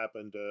what will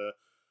happen to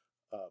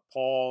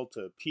Paul,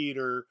 to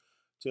Peter,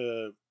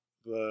 to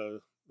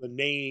the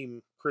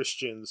name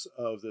Christians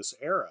of this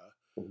era.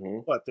 hmm.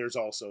 But there's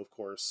also, of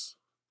course,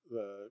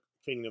 the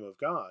kingdom of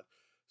God.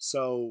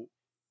 So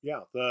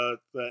yeah, the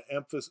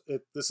emphasis.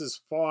 This is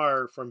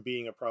far from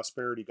being a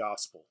prosperity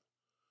gospel.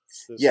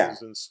 This Yeah,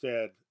 is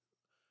instead,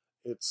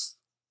 it's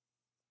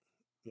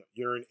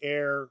you're an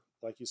heir,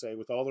 like you say,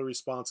 with all the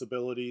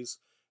responsibilities,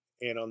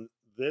 and on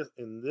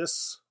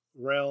this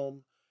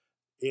realm,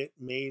 it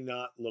may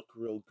not look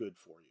real good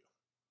for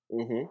you.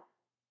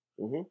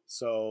 Mm-hmm. Mm-hmm.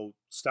 So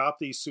stop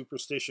these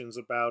superstitions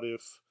about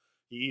if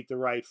you eat the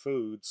right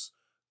foods,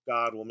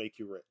 God will make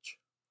you rich.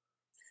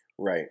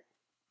 Right.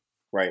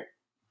 Right.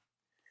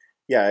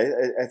 Yeah,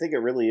 I think it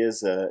really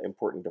is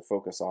important to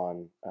focus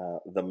on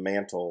the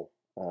mantle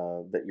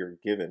that you're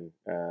given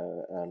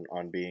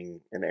on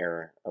being an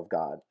heir of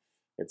God.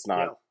 It's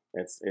not.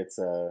 Yeah. It's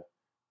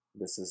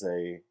this is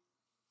the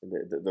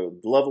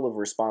level of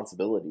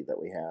responsibility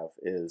that we have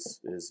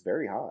is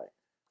very high.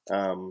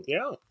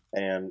 Yeah.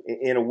 And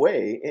in a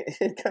way,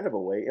 in kind of a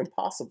way,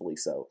 impossibly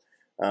so,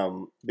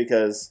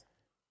 because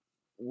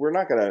we're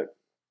not gonna.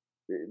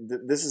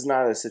 This is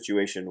not a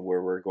situation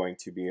where we're going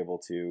to be able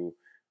to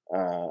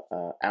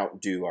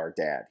outdo our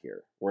dad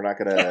here. We're not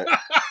gonna,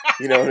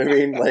 you know what I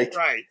mean? Like,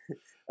 right.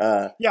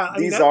 Yeah,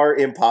 these are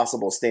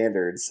impossible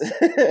standards.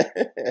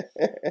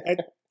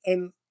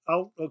 and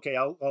I'll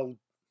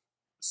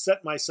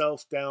set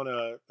myself down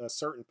a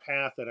certain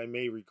path that I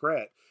may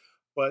regret.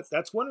 But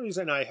that's one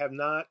reason I have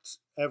not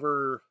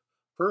ever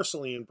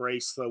personally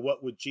embraced the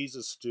 "What would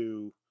Jesus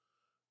do"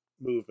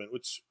 movement,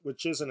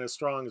 which isn't as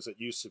strong as it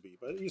used to be.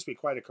 But it used to be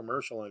quite a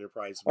commercial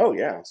enterprise. Oh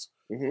yeah.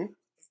 Mm-hmm.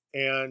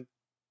 And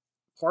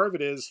part of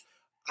it is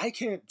I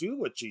can't do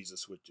what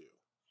Jesus would do.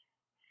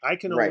 I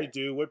can only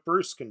do what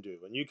Bruce can do,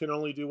 and you can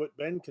only do what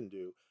Ben can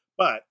do.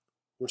 But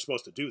we're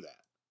supposed to do that.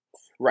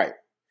 Right.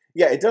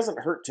 Yeah, it doesn't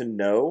hurt to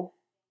know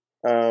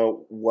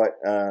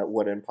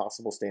what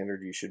impossible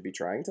standard you should be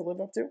trying to live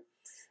up to.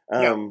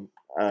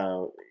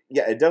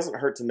 Yeah, it doesn't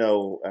hurt to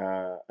know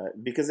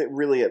because it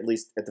really, at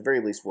the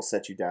very least, will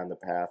set you down the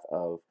path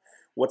of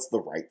what's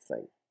the right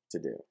thing to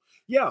do.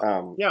 Yeah,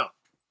 yeah.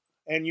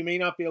 And you may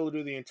not be able to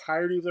do the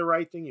entirety of the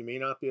right thing. You may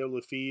not be able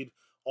to feed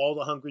all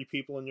the hungry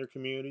people in your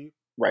community.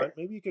 Right. But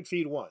maybe you could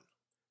feed one.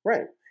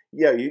 Right.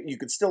 Yeah, you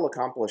could still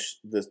accomplish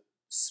the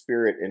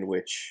spirit in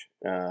which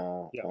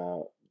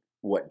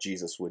what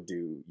Jesus would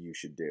do, you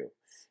should do.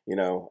 You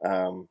know.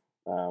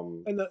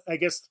 And I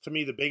guess to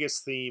me, the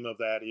biggest theme of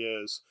that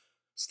is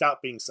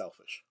stop being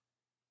selfish.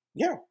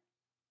 Yeah.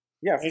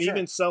 Yeah, and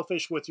even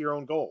selfish with your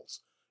own goals.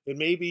 It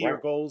may be your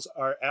goals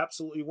are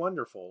absolutely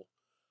wonderful,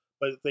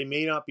 but they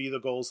may not be the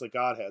goals that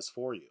God has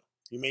for you.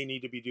 You may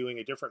need to be doing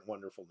a different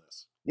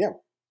wonderfulness. Yeah.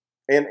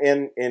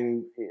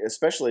 And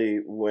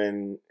especially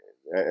when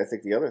I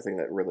think the other thing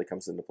that really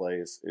comes into play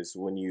is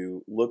when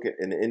you look at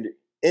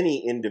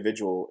any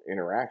individual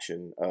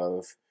interaction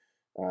of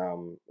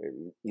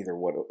either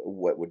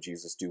what would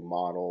Jesus do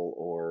model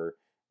or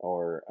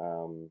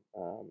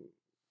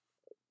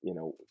you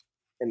know,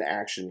 an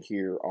action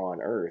here on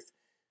earth,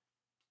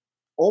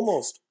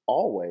 almost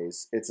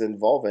always it's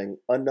involving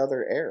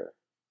another heir.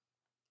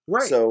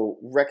 Right. So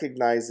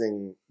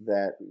recognizing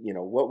that, you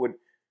know, what would,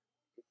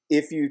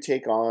 if you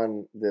take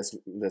on this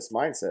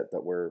mindset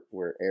that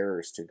we're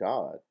heirs to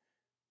God,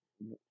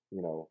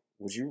 you know,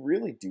 would you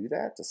really do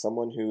that to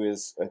someone who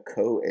is a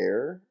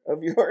co-heir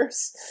of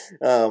yours?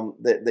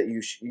 That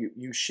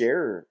you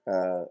share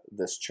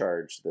this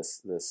charge, this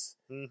this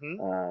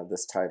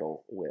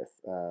title with,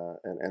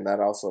 and that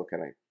also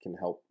can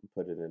help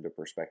put it into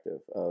perspective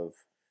of,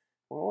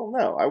 well,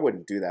 no, I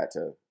wouldn't do that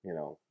to, you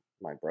know,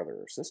 my brother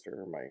or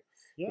sister or my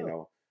you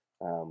know,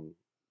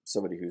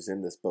 somebody who's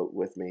in this boat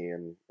with me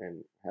and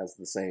has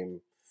the same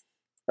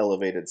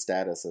elevated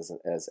status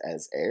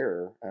as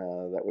heir.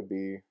 That would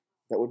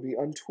be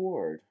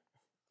untoward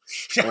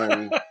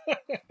and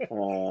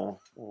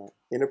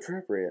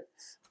inappropriate.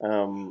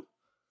 And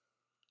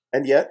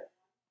yet,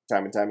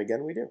 time and time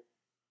again, we do.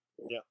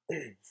 Yeah.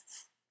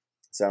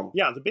 So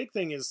yeah, the big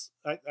thing is,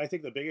 I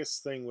think the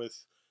biggest thing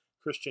with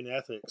Christian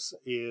ethics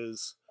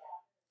is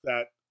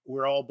that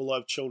we're all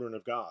beloved children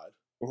of God,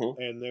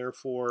 and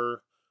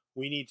therefore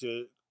we need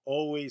to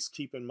always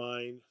keep in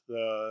mind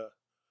the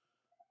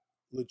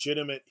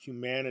legitimate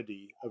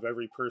humanity of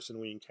every person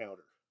we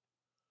encounter.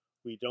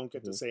 We don't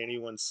get to say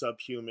anyone's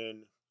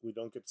subhuman. We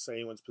don't get to say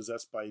anyone's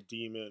possessed by a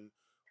demon.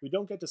 We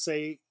don't get to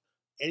say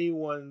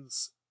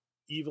anyone's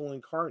evil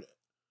incarnate.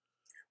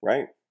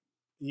 Right.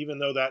 Even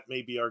though that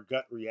may be our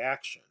gut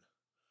reaction.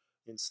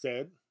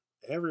 Instead,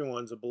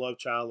 everyone's a beloved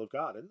child of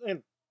God.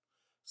 And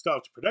still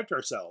have to protect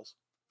ourselves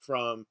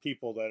from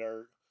people that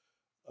are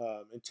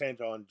intent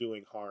on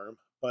doing harm,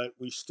 but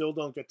we still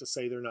don't get to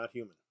say they're not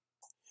human.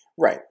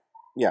 Right.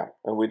 Yeah,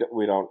 and we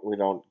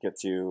don't get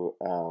to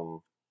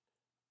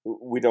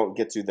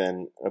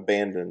then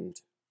abandon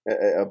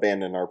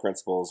our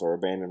principles or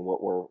abandon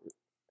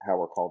how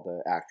we're called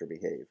to act or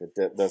behave.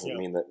 It doesn't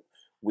mean that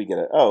we get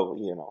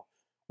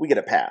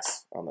a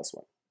pass on this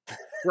one.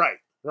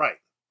 Right.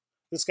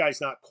 This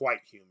guy's not quite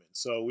human,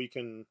 so we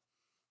can,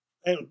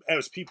 and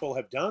as people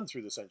have done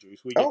through the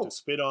centuries, we get to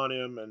spit on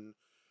him and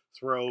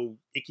throw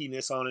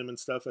ickiness on him and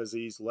stuff as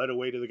he's led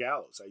away to the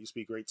gallows. That used to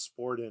be great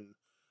sport in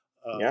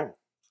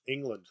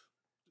England.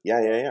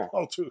 Yeah.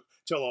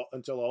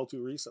 Until all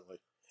too recently.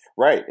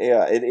 Right.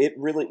 Yeah. It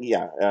really,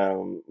 yeah.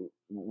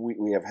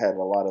 We have had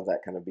a lot of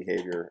that kind of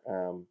behavior,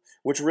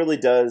 which really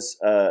does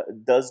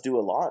do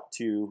a lot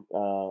to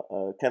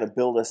kind of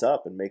build us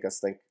up and make us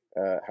think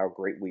how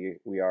great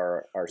we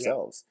are Yeah.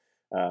 ourselves.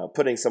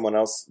 Putting someone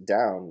else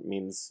down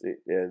means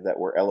that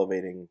we're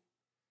elevating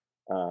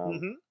um,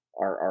 Hmm.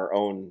 our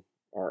own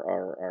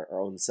our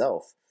own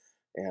self,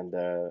 and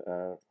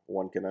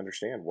one can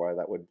understand why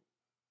that would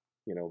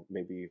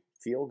maybe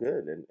feel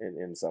good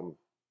in some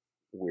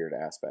weird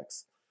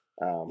aspects.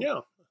 Um,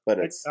 Yeah. but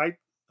I, it's I,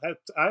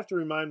 I have to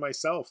remind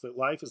myself that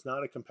life is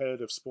not a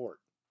competitive sport.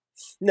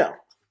 no,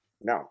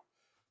 no.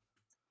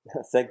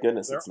 Thank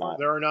goodness There it's are, not.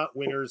 there are not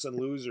winners and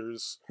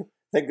losers Thank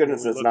when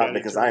goodness we it's look not at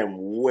because I eternity.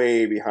 am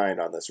way behind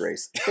on this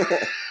race.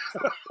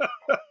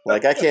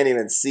 Like I can't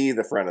even see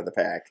the front of the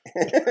pack.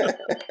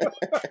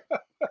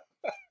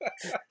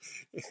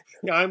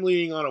 Yeah, I'm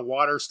leaning on a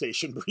water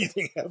station,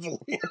 breathing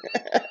heavily.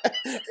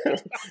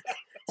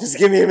 Just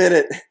give me a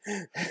minute.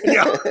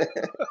 Yeah.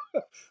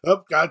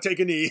 Oh, gotta take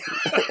a knee.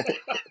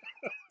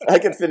 I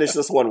can finish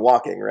this one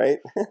walking, right?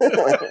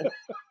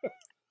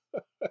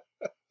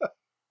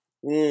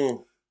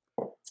 Mm.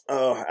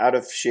 Oh, out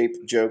of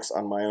shape jokes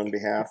on my own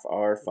behalf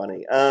are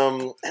funny.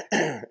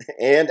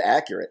 And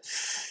accurate.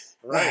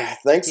 Right. Me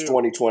Thanks, too.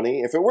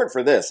 2020. If it weren't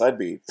for this, I'd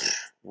be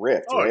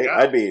ripped, Oh right? yeah.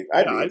 I'd be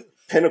Yeah.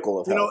 pinnacle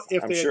of health,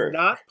 If I'm they had sure.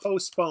 not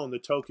postponed the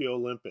Tokyo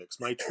Olympics,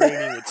 my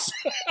training would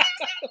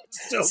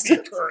still be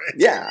Still, current.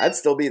 yeah, I'd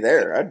still be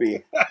there. I'd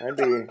be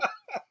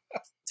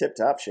tip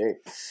top shape.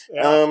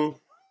 Yeah. Um,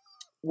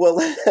 well,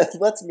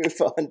 let's move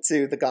on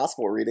to the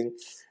gospel reading.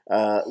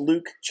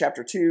 Luke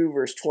chapter 2,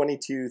 verse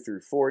 22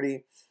 through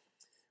 40.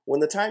 When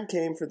the time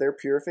came for their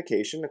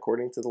purification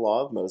according to the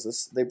law of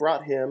Moses, they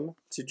brought him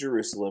to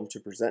Jerusalem to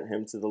present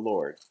him to the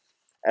Lord.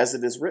 As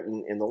it is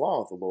written in the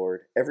law of the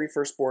Lord, every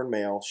firstborn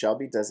male shall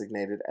be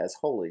designated as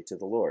holy to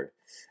the Lord.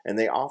 And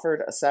they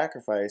offered a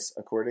sacrifice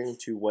according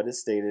to what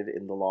is stated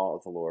in the law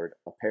of the Lord,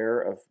 a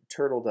pair of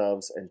turtle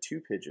doves and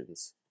two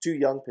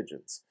young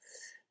pigeons.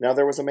 Now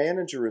there was a man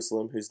in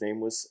Jerusalem whose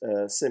name was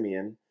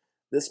Simeon.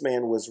 This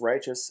man was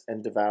righteous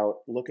and devout,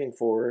 looking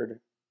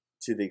forward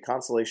to the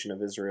consolation of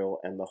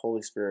Israel, and the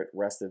Holy Spirit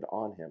rested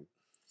on him.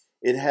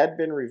 It had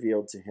been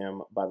revealed to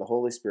him by the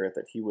Holy Spirit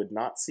that he would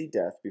not see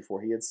death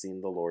before he had seen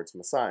the Lord's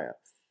Messiah.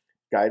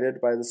 Guided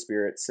by the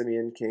Spirit,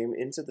 Simeon came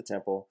into the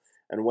temple,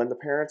 and when the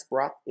parents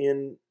brought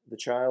in the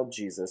child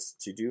Jesus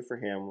to do for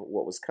him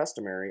what was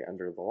customary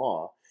under the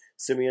law,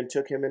 Simeon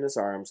took him in his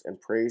arms and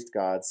praised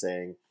God,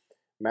 saying,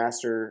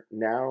 Master,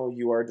 now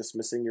you are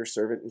dismissing your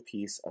servant in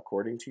peace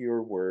according to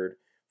your word,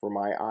 for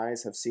my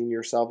eyes have seen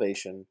your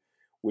salvation,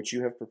 which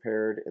you have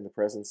prepared in the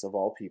presence of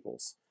all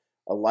peoples,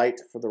 a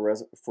light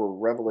for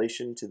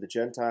revelation to the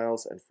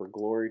Gentiles and for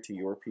glory to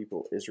your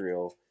people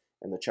Israel.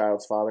 And the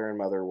child's father and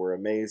mother were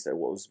amazed at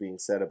what was being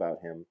said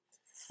about him.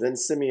 Then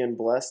Simeon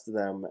blessed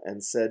them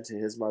and said to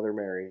his mother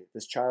Mary,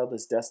 This child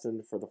is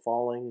destined for the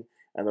falling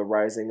and the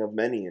rising of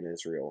many in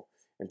Israel,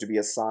 and to be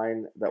a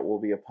sign that will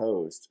be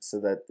opposed, so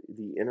that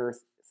the inner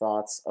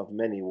thoughts of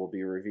many will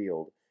be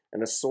revealed,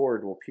 and a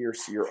sword will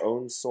pierce your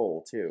own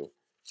soul too.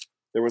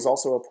 There was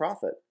also a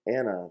prophet,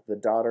 Anna, the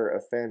daughter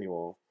of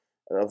Phanuel,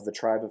 of the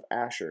tribe of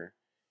Asher.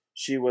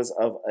 She was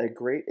of a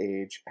great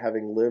age,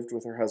 having lived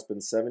with her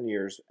husband 7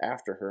 years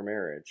after her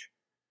marriage.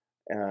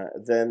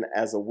 Then,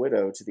 as a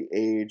widow to the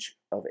age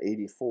of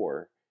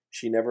 84,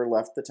 she never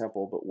left the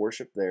temple but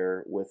worshipped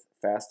there with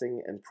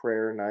fasting and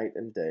prayer night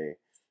and day.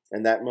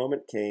 And that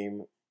moment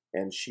came,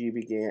 and she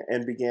began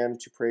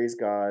to praise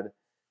God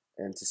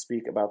and to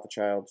speak about the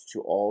child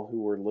to all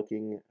who were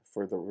looking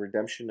for the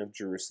redemption of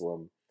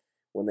Jerusalem.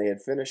 When they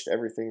had finished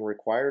everything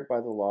required by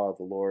the law of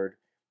the Lord,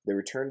 they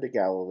returned to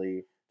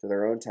Galilee, to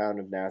their own town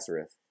of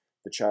Nazareth.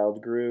 The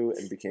child grew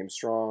and became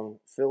strong,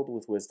 filled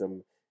with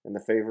wisdom, and the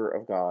favor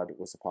of God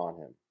was upon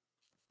him.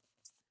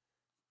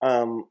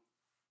 Um,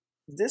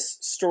 this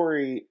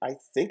story, I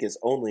think, is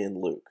only in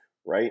Luke,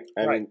 right?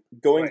 I Right. mean,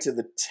 going Right. to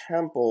the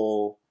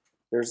temple.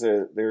 There's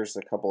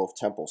a couple of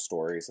temple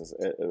stories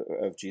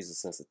of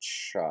Jesus as a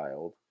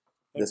child.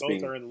 And This both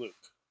being are in Luke.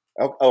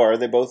 are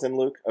they both in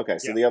Luke? Okay,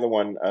 so Yeah. the other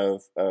one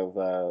of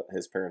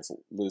his parents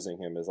losing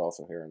him is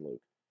also here in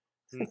Luke.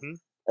 Mm-hmm.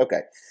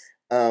 Okay,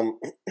 and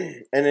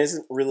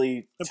isn't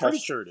really I'm pretty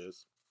touched. sure it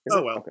is. Is Oh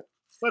it well. okay?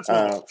 Let's move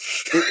on.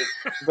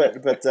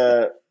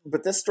 Uh,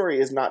 but this story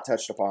is not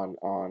touched upon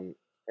on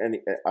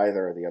any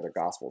either of the other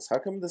gospels. How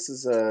come this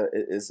is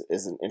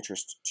an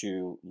interest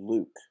to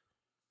Luke?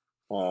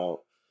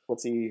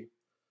 What's he?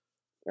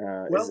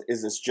 Well,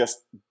 Is this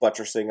just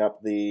buttressing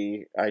up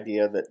the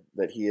idea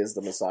that he is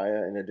the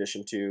Messiah in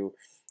addition to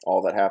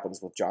all that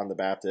happens with John the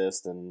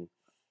Baptist and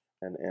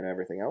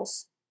everything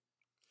else?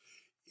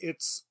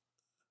 it's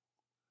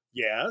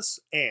yes,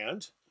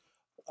 and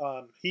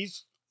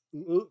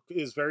Luke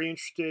is very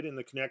interested in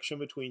the connection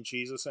between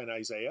Jesus and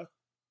Isaiah,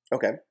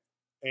 Okay,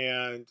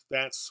 and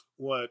that's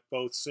what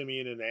both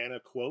Simeon and Anna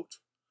quote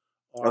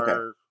okay,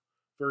 are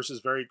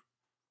verses very,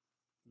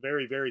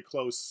 very, very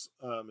close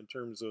in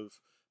terms of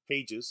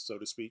pages, so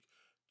to speak,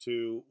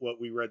 to what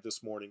we read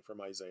this morning from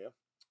Isaiah.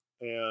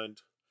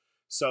 And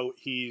So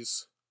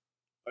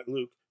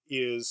Luke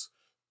is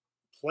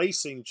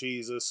placing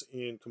Jesus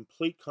in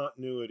complete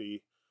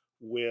continuity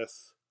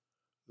with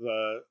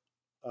the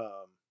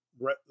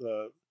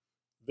the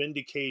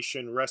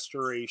vindication,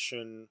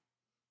 restoration,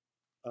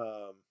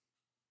 um,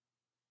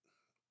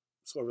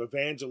 sort of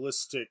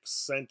evangelistic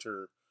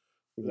center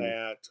Mm-hmm.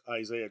 that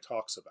Isaiah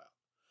talks about.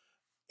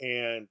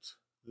 And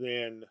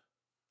then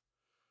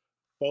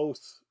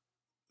both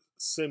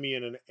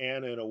Simeon and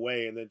Anna, in a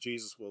way, and then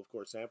Jesus will, of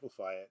course,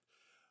 amplify it,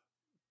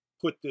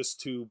 put this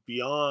to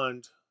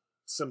beyond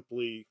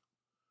simply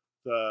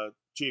the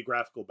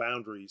geographical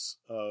boundaries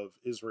of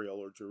Israel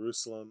or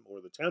Jerusalem or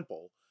the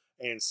temple,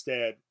 and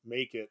instead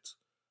make it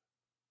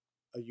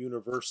a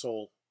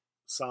universal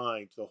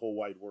sign to the whole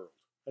wide world.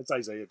 That's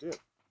Isaiah did.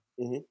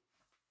 Mm-hmm.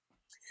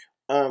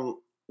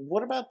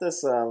 What about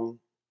this? The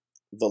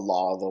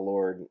law of the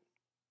Lord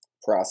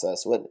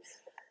process. What?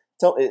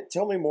 Tell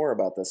me more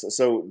about this.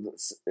 So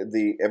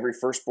the every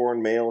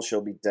firstborn male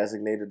shall be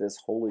designated as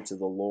holy to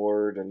the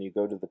Lord, and you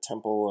go to the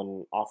temple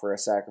and offer a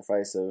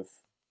sacrifice of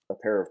a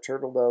pair of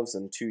turtle doves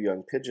and two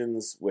young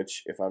pigeons,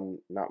 which, if I'm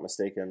not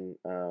mistaken,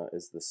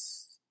 is the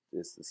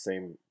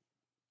same.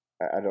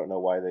 I don't know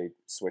why they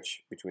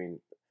switch between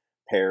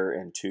pair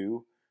and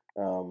two.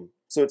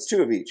 So it's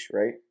two of each,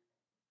 right?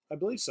 I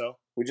believe so.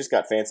 We just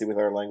got fancy with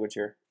our language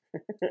here.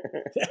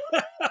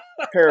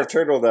 Pair of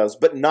turtle doves,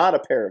 but not a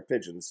pair of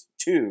pigeons.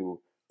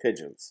 Two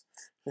pigeons.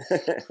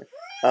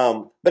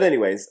 But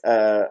anyways,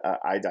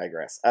 I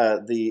digress.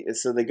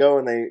 So they go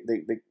and they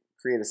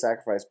create a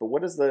sacrifice. But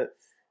what is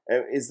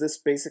is this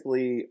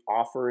basically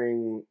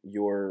offering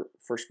your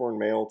firstborn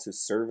male to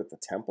serve at the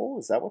temple?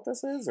 Is that what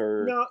this is,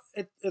 or No,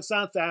 it's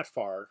not that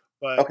far,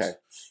 but okay?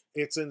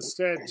 it's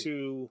instead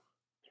to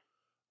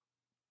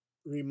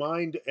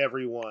remind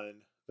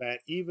everyone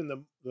that even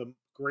the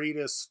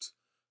greatest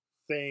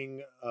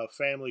thing a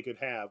family could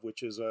have,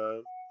 which is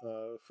a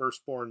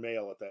firstborn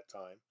male at that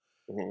time,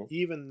 Mm-hmm.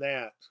 even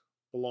that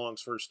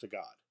belongs first to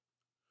God.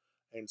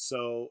 And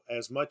so,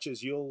 as much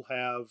as you'll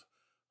have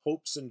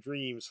hopes and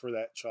dreams for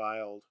that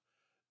child,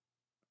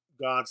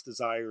 God's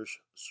desires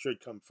should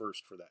come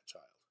first for that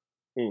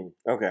child.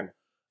 Okay.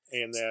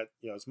 And that,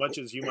 as much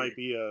as you might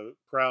be a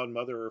proud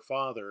mother or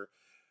father,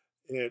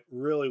 it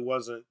really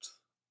wasn't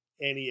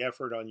any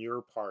effort on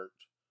your part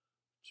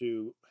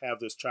to have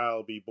this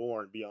child be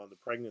born beyond the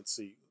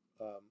pregnancy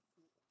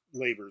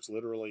labors,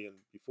 literally and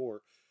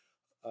before,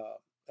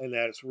 and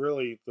that it's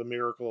really the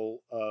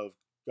miracle of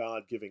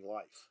God giving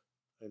life.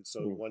 And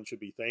so one should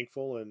be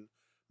thankful and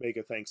make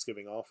a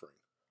Thanksgiving offering.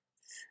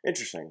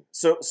 Interesting.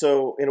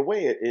 So in a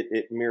way,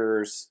 it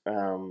mirrors.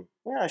 Well,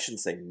 I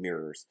shouldn't say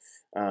mirrors.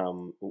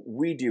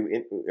 We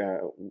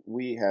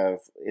have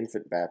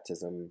infant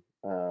baptism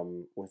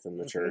within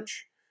the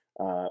church,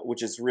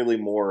 which is really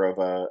more of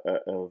a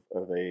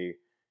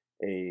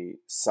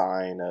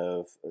sign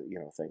of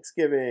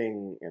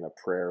Thanksgiving and a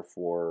prayer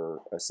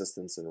for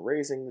assistance in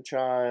raising the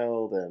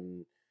child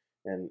and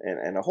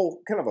a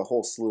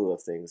whole slew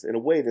of things. In a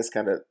way, this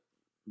kind of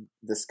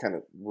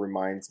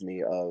reminds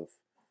me of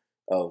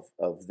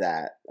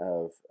that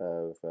of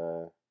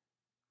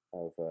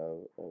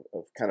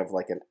kind of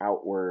like an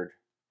outward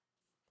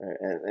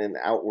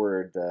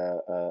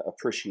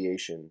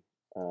appreciation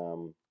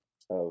of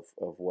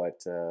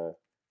what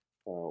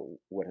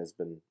has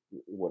been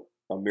what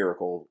a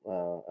miracle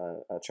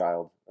a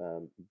child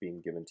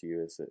being given to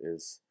you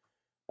is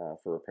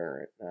for a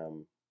parent,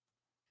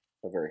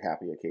 a very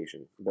happy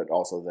occasion, but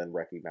also then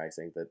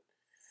recognizing that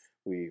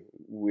we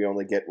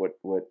only get what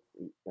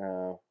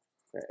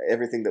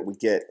everything that we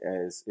get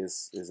is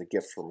a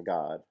gift from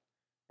God,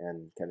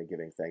 and kind of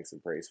giving thanks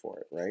and praise for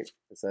it, right?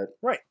 Is that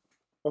right?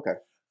 Okay?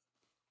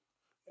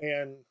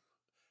 And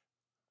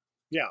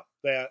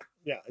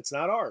it's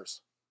not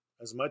ours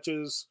as much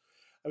as,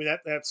 I mean,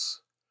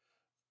 that's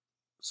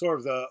sort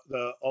of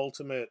the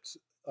ultimate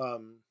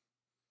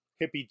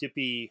hippy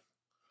dippy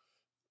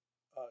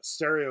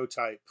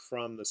stereotype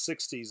from the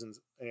 60s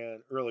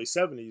and early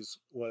 70s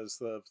was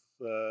the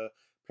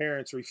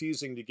parents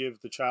refusing to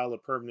give the child a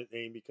permanent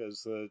name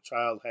because the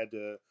child had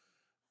to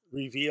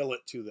reveal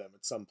it to them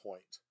at some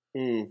point.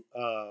 And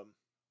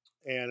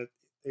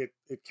it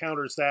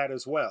counters that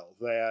as well,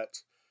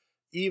 that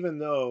even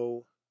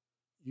though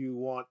you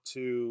want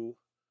to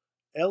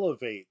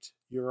elevate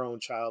your own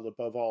child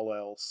above all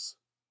else,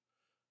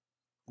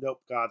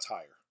 nope, God's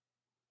higher.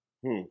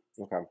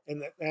 Okay.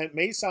 And that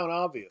may sound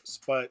obvious,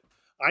 but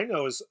I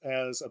know as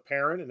a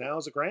parent and now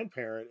as a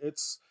grandparent,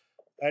 it's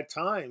at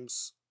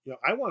times,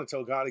 I want to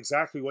tell God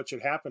exactly what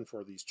should happen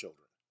for these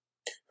children.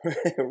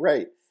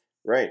 Right.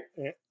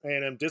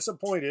 And I'm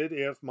disappointed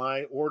if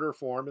my order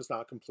form is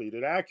not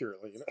completed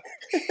accurately.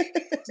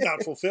 It's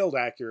not fulfilled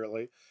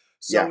accurately.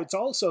 So It's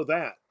also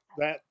that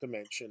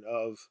dimension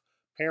of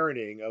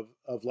parenting,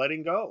 of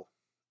letting go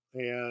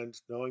and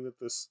knowing that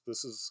this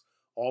is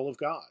all of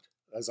God,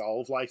 as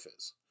all of life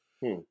is.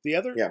 The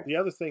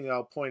other thing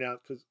I'll point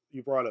out, because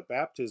you brought up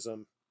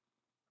baptism,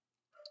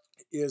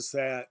 is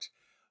that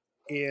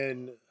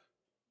in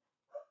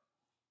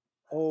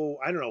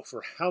I don't know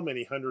for how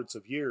many hundreds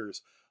of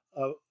years,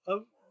 a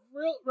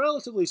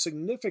relatively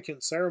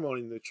significant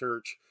ceremony in the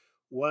church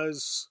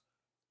was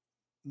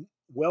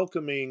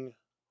welcoming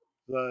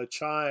the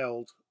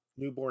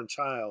newborn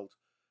child,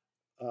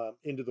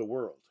 into the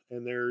world.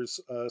 And there's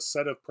a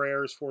set of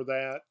prayers for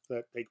that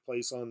take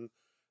place on,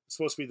 it's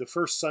supposed to be the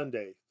first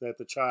Sunday that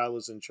the child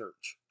is in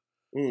church,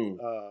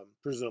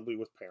 presumably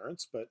with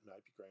parents, but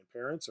might be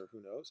grandparents or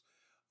who knows.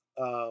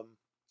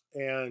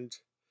 And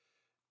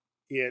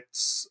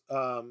it's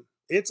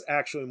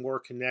actually more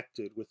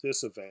connected with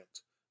this event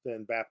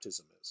than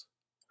baptism is.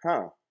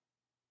 Huh.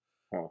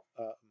 Oh.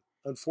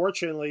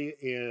 Unfortunately,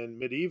 in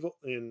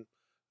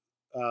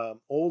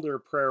older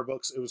prayer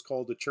books, it was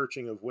called the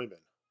Churching of Women.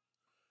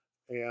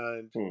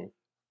 And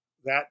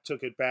that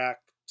took it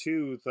back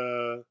to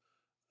the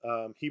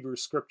Hebrew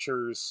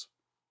scriptures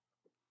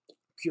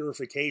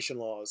purification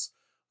laws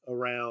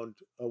around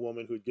a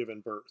woman who'd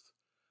given birth.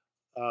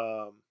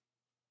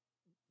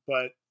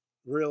 But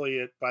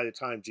really, by the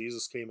time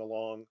Jesus came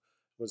along,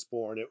 was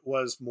born, it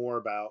was more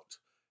about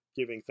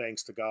giving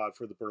thanks to God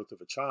for the birth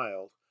of a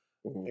child.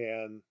 Mm-hmm.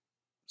 And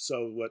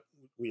so what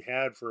we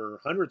had for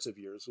hundreds of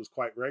years was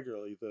quite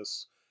regularly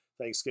this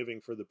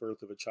Thanksgiving for the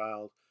birth of a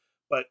child.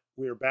 But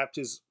we were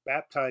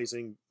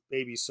baptizing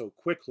babies so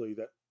quickly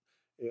that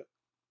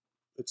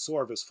it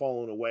sort of has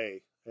fallen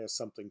away as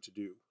something to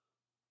do.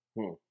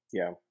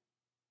 Yeah.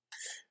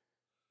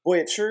 Boy,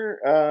 it sure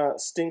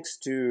stinks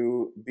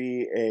to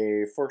be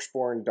a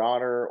firstborn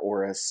daughter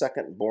or a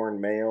second-born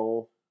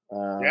male.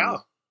 Yeah.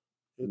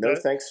 No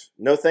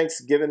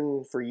thanks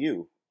given for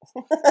you.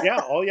 Yeah,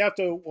 all you have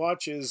to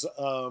watch is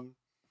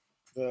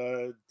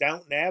the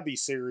Downton Abbey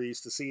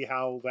series to see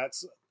how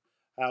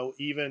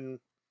even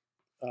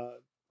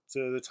to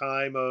the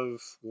time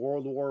of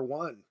World War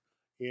I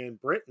in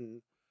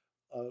Britain,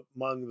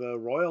 among the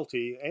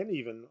royalty and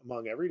even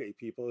among everyday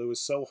people, it was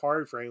so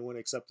hard for anyone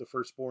except the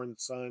firstborn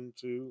son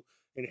to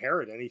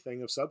inherit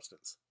anything of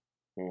substance.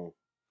 Yeah,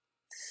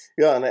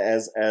 and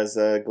as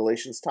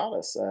Galatians taught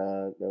us,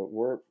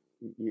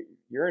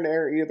 you're an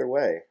heir either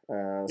way.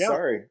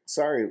 Sorry,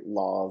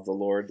 law of the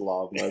Lord,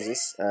 law of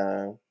Moses.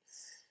 I'm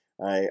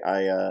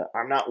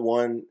not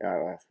one.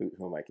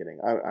 Who am I kidding?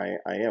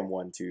 I am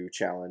one to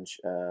challenge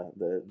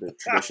the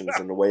traditions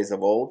and the ways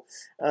of old.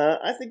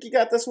 I think you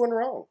got this one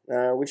wrong.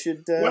 We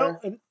should. Well,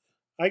 and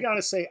I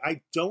gotta say,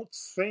 I don't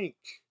think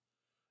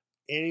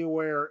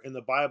anywhere in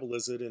the Bible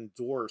does it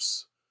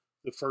endorse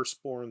the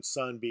firstborn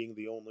son being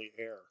the only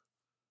heir.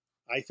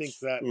 I think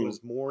that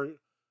was more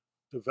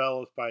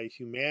developed by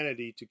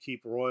humanity to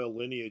keep royal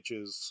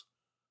lineages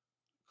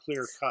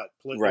clear cut,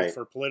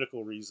 for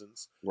political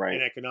reasons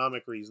and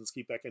economic reasons,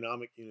 keep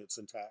economic units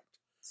intact.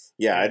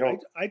 Yeah,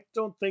 and I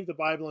don't think the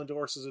Bible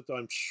endorses it, though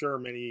I'm sure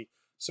many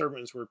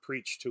sermons were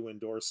preached to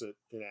endorse it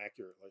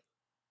inaccurately.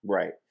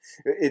 Right.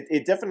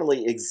 It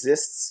definitely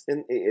exists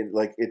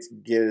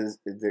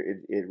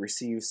it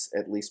receives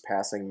at least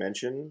passing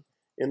mention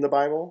in the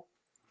Bible,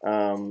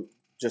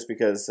 just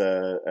because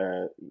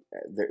there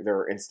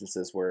are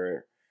instances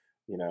where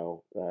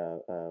the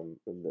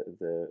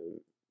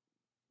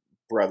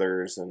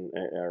brothers and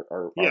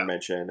are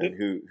mentioned, and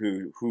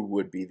who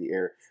would be the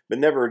heir, but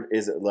never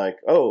is it like,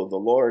 oh, the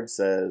Lord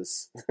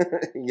says,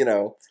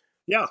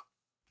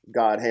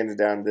 God handed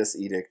down this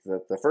edict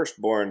that the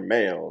firstborn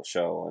male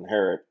shall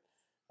inherit.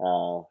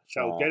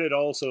 Shall get it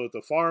also if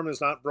the farm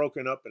is not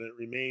broken up and it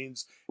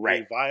remains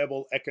a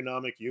viable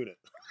economic unit.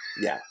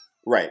 Yeah,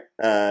 right.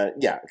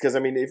 Because I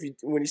mean,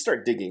 when you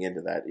start digging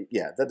into that,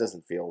 that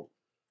doesn't feel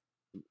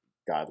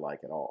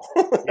godlike at all.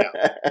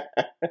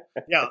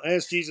 Yeah,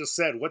 as Jesus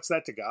said, what's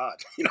that to God?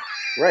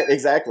 Right,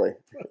 exactly.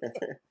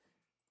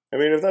 I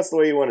mean, if that's the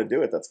way you want to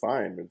do it, that's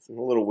fine. But it's a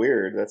little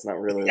weird. That's not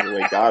really the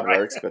way God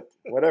works, but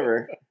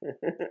whatever.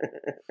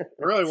 It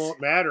really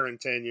won't matter in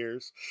 10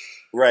 years.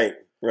 Right.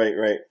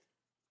 But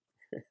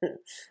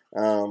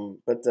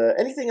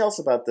anything else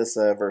about this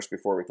verse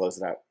before we close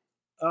it out?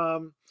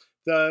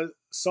 The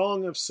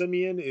Song of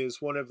Simeon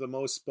is one of the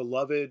most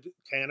beloved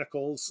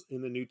canticles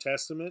in the New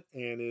Testament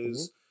and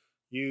is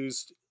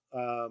used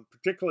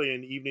particularly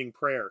in evening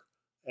prayer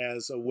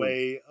as a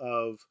way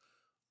of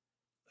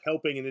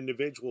helping an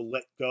individual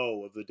let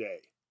go of the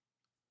day.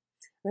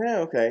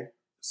 Yeah, okay.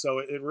 So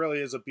it really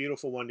is a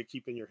beautiful one to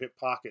keep in your hip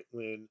pocket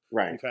when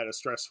you've had a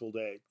stressful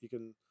day. You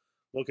can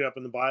look it up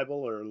in the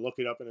Bible or look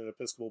it up in an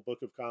Episcopal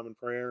Book of Common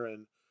Prayer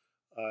and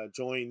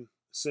join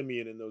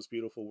Simeon in those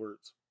beautiful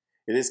words.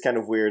 It is kind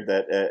of weird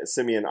that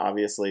Simeon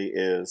obviously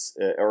is,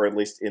 or at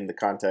least in the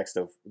context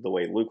of the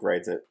way Luke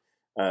writes it,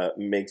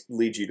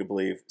 leads you to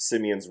believe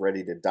Simeon's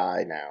ready to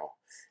die now.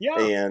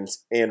 Yeah.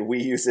 And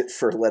we use it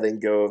for letting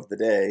go of the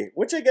day,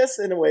 which I guess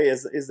in a way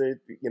is an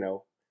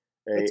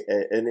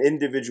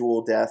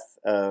individual death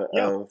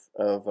of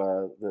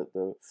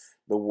the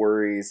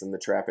worries and the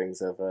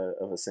trappings of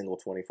a single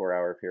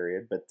 24-hour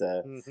period. But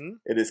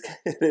it is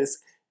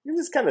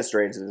kind of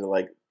strange that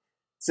like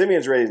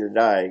Simeon's ready to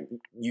die.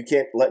 You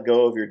can't let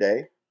go of your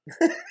day.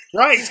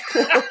 Right.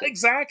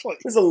 Exactly.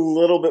 It was a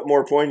little bit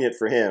more poignant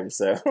for him.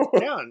 So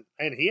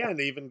and he hadn't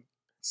even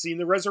seen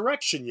the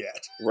resurrection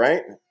yet.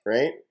 Right.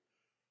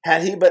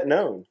 Had he but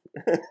known.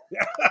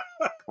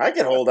 I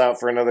can hold out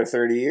for another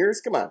 30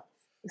 years. Come on.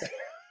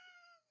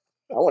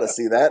 I want to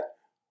see that.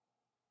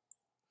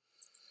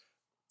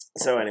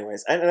 So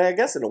anyways, and I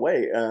guess in a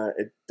way,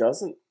 it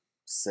doesn't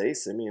say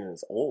Simeon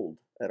is old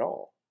at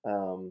all.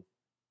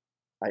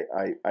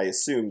 I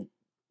assume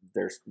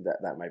there's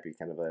that might be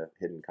kind of a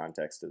hidden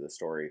context to the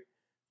story,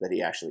 that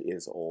he actually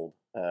is old.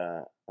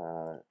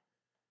 But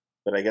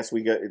I guess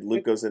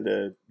Luke goes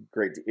into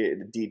great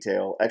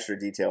detail, extra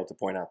detail, to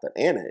point out that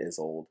Anna is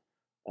old.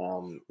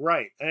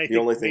 Right, and I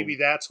think maybe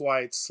that's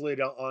why it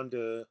slid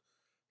onto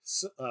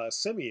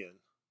Simeon.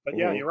 But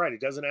yeah, you're right.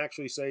 It doesn't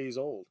actually say he's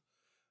old.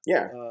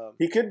 Yeah,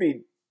 he could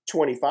be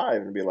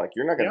 25 and be like,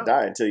 "You're not going to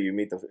die until you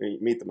meet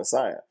the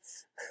Messiah."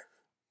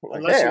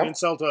 Like, unless you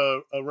insult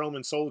a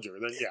Roman soldier,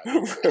 then yeah.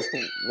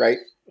 Right.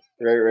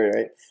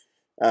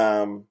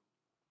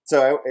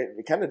 So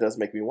it kind of does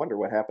make me wonder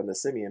what happened to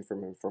Simeon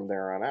from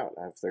there on out.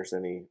 If there's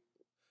any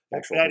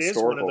actual that is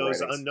one of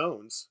those writings.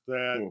 Unknowns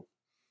that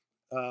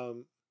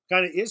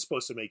kind of is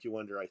supposed to make you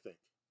wonder, I think.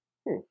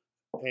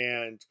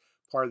 And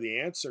part of the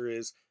answer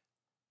is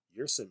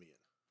you're Simeon.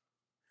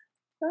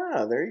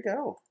 Ah, there you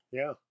go.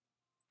 Yeah.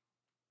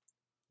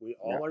 We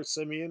all are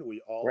Simeon.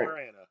 We all are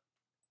Anna.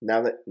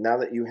 Now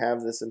that you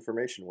have this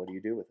information, what do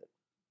you do with it?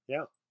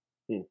 Yeah.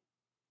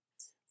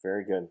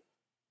 Very good.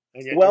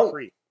 And yet you're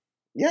free.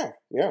 Yeah.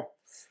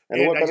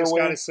 And I just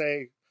got to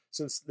say,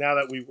 since now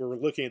that we were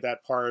looking at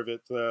that part of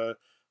it, the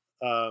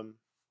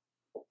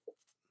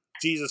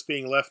Jesus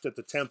being left at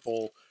the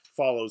temple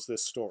follows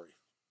this story.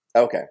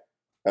 Okay.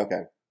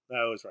 That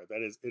was right.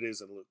 It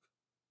is in Luke.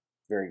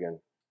 Very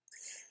good.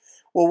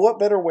 Well, what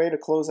better way to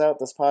close out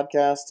this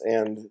podcast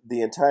and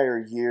the entire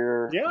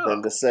year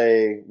than to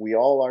say we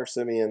all are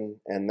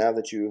Simeon, and now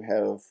that you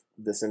have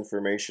this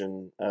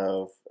information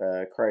of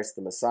Christ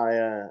the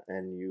Messiah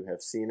and you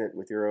have seen it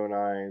with your own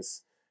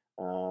eyes,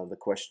 the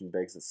question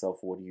begs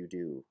itself: what do you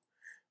do?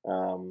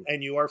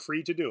 And you are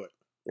free to do it.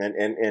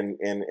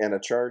 And a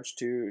charge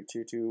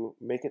to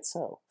make it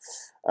so.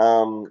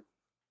 Or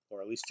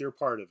at least you're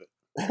part of it.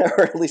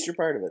 Or at least you're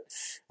part of it.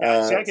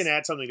 See, I can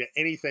add something to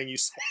anything you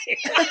say.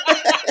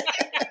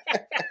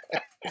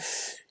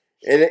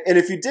 And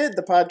if you did,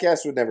 the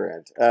podcast would never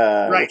end.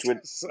 Right.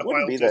 Which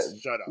wouldn't be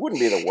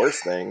the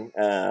worst thing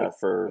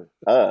for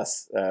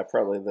us.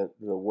 Probably the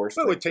worst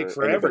thing. It would take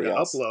forever to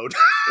upload.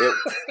 It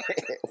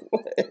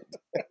would.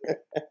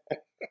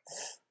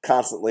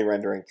 Constantly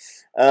rendering.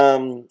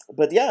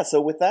 But yeah, so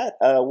with that,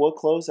 we'll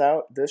close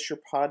out this your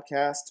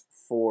podcast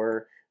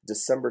for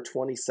December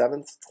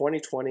 27th,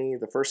 2020,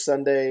 the first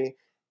Sunday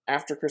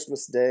after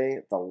Christmas Day,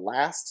 the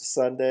last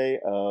Sunday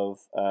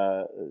of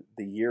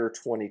the year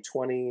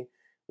 2020,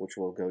 which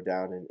will go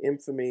down in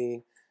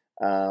infamy.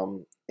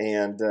 And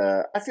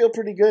I feel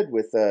pretty good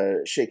with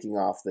shaking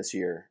off this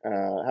year.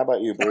 How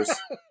about you, Bruce?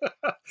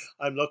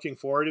 I'm looking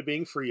forward to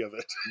being free of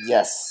it.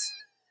 Yes.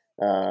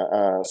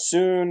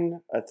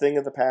 Soon, a thing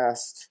of the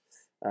past,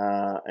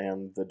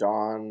 and the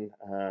dawn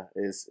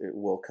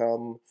will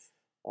come.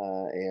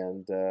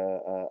 And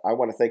I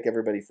want to thank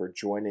everybody for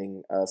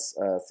joining us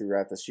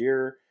throughout this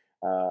year.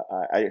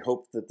 I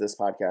hope that this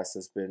podcast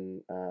has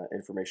been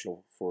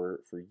informational for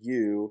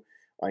you.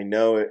 I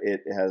know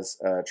it has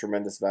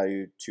tremendous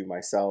value to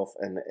myself,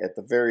 and at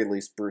the very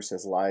least, Bruce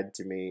has lied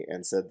to me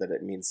and said that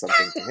it means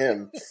something to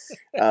him.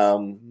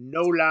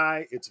 No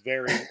lie, it's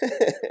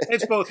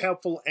both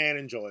helpful and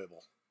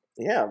enjoyable.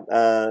 Yeah.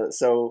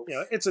 So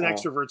it's an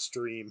extrovert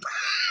stream.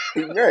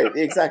 Right.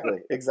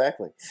 Exactly.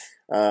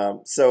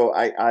 So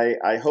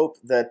I hope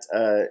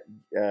that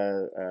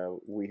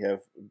we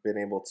have been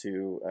able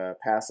to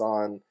pass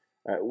on.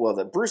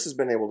 That Bruce has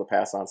been able to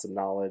pass on some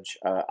knowledge.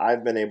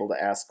 I've been able to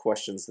ask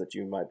questions that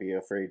you might be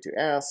afraid to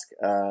ask,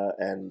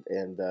 and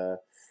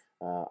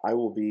I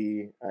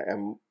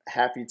am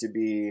happy to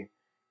be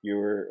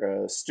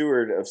your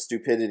steward of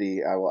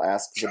stupidity. I will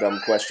ask the dumb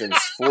questions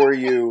for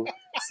you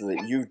so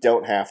that you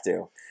don't have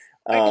to.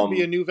 That could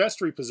be a new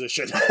vestry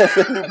position.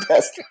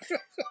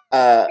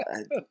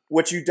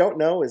 What you don't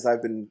know is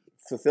I've been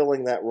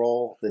fulfilling that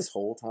role this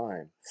whole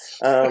time.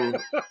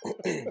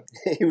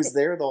 He was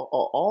there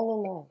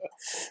all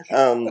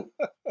along.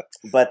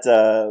 But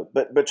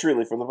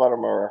truly, from the bottom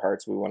of our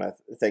hearts, we want to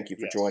thank you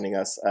for joining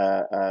us,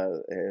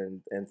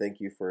 and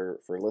thank you for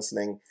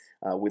listening.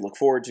 We look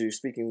forward to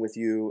speaking with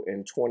you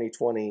in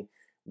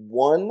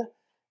 2021,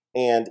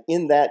 and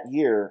in that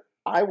year,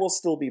 I will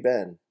still be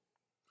Ben.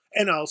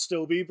 And I'll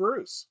still be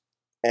Bruce.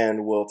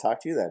 And we'll talk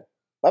to you then.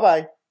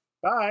 Bye-bye.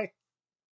 Bye.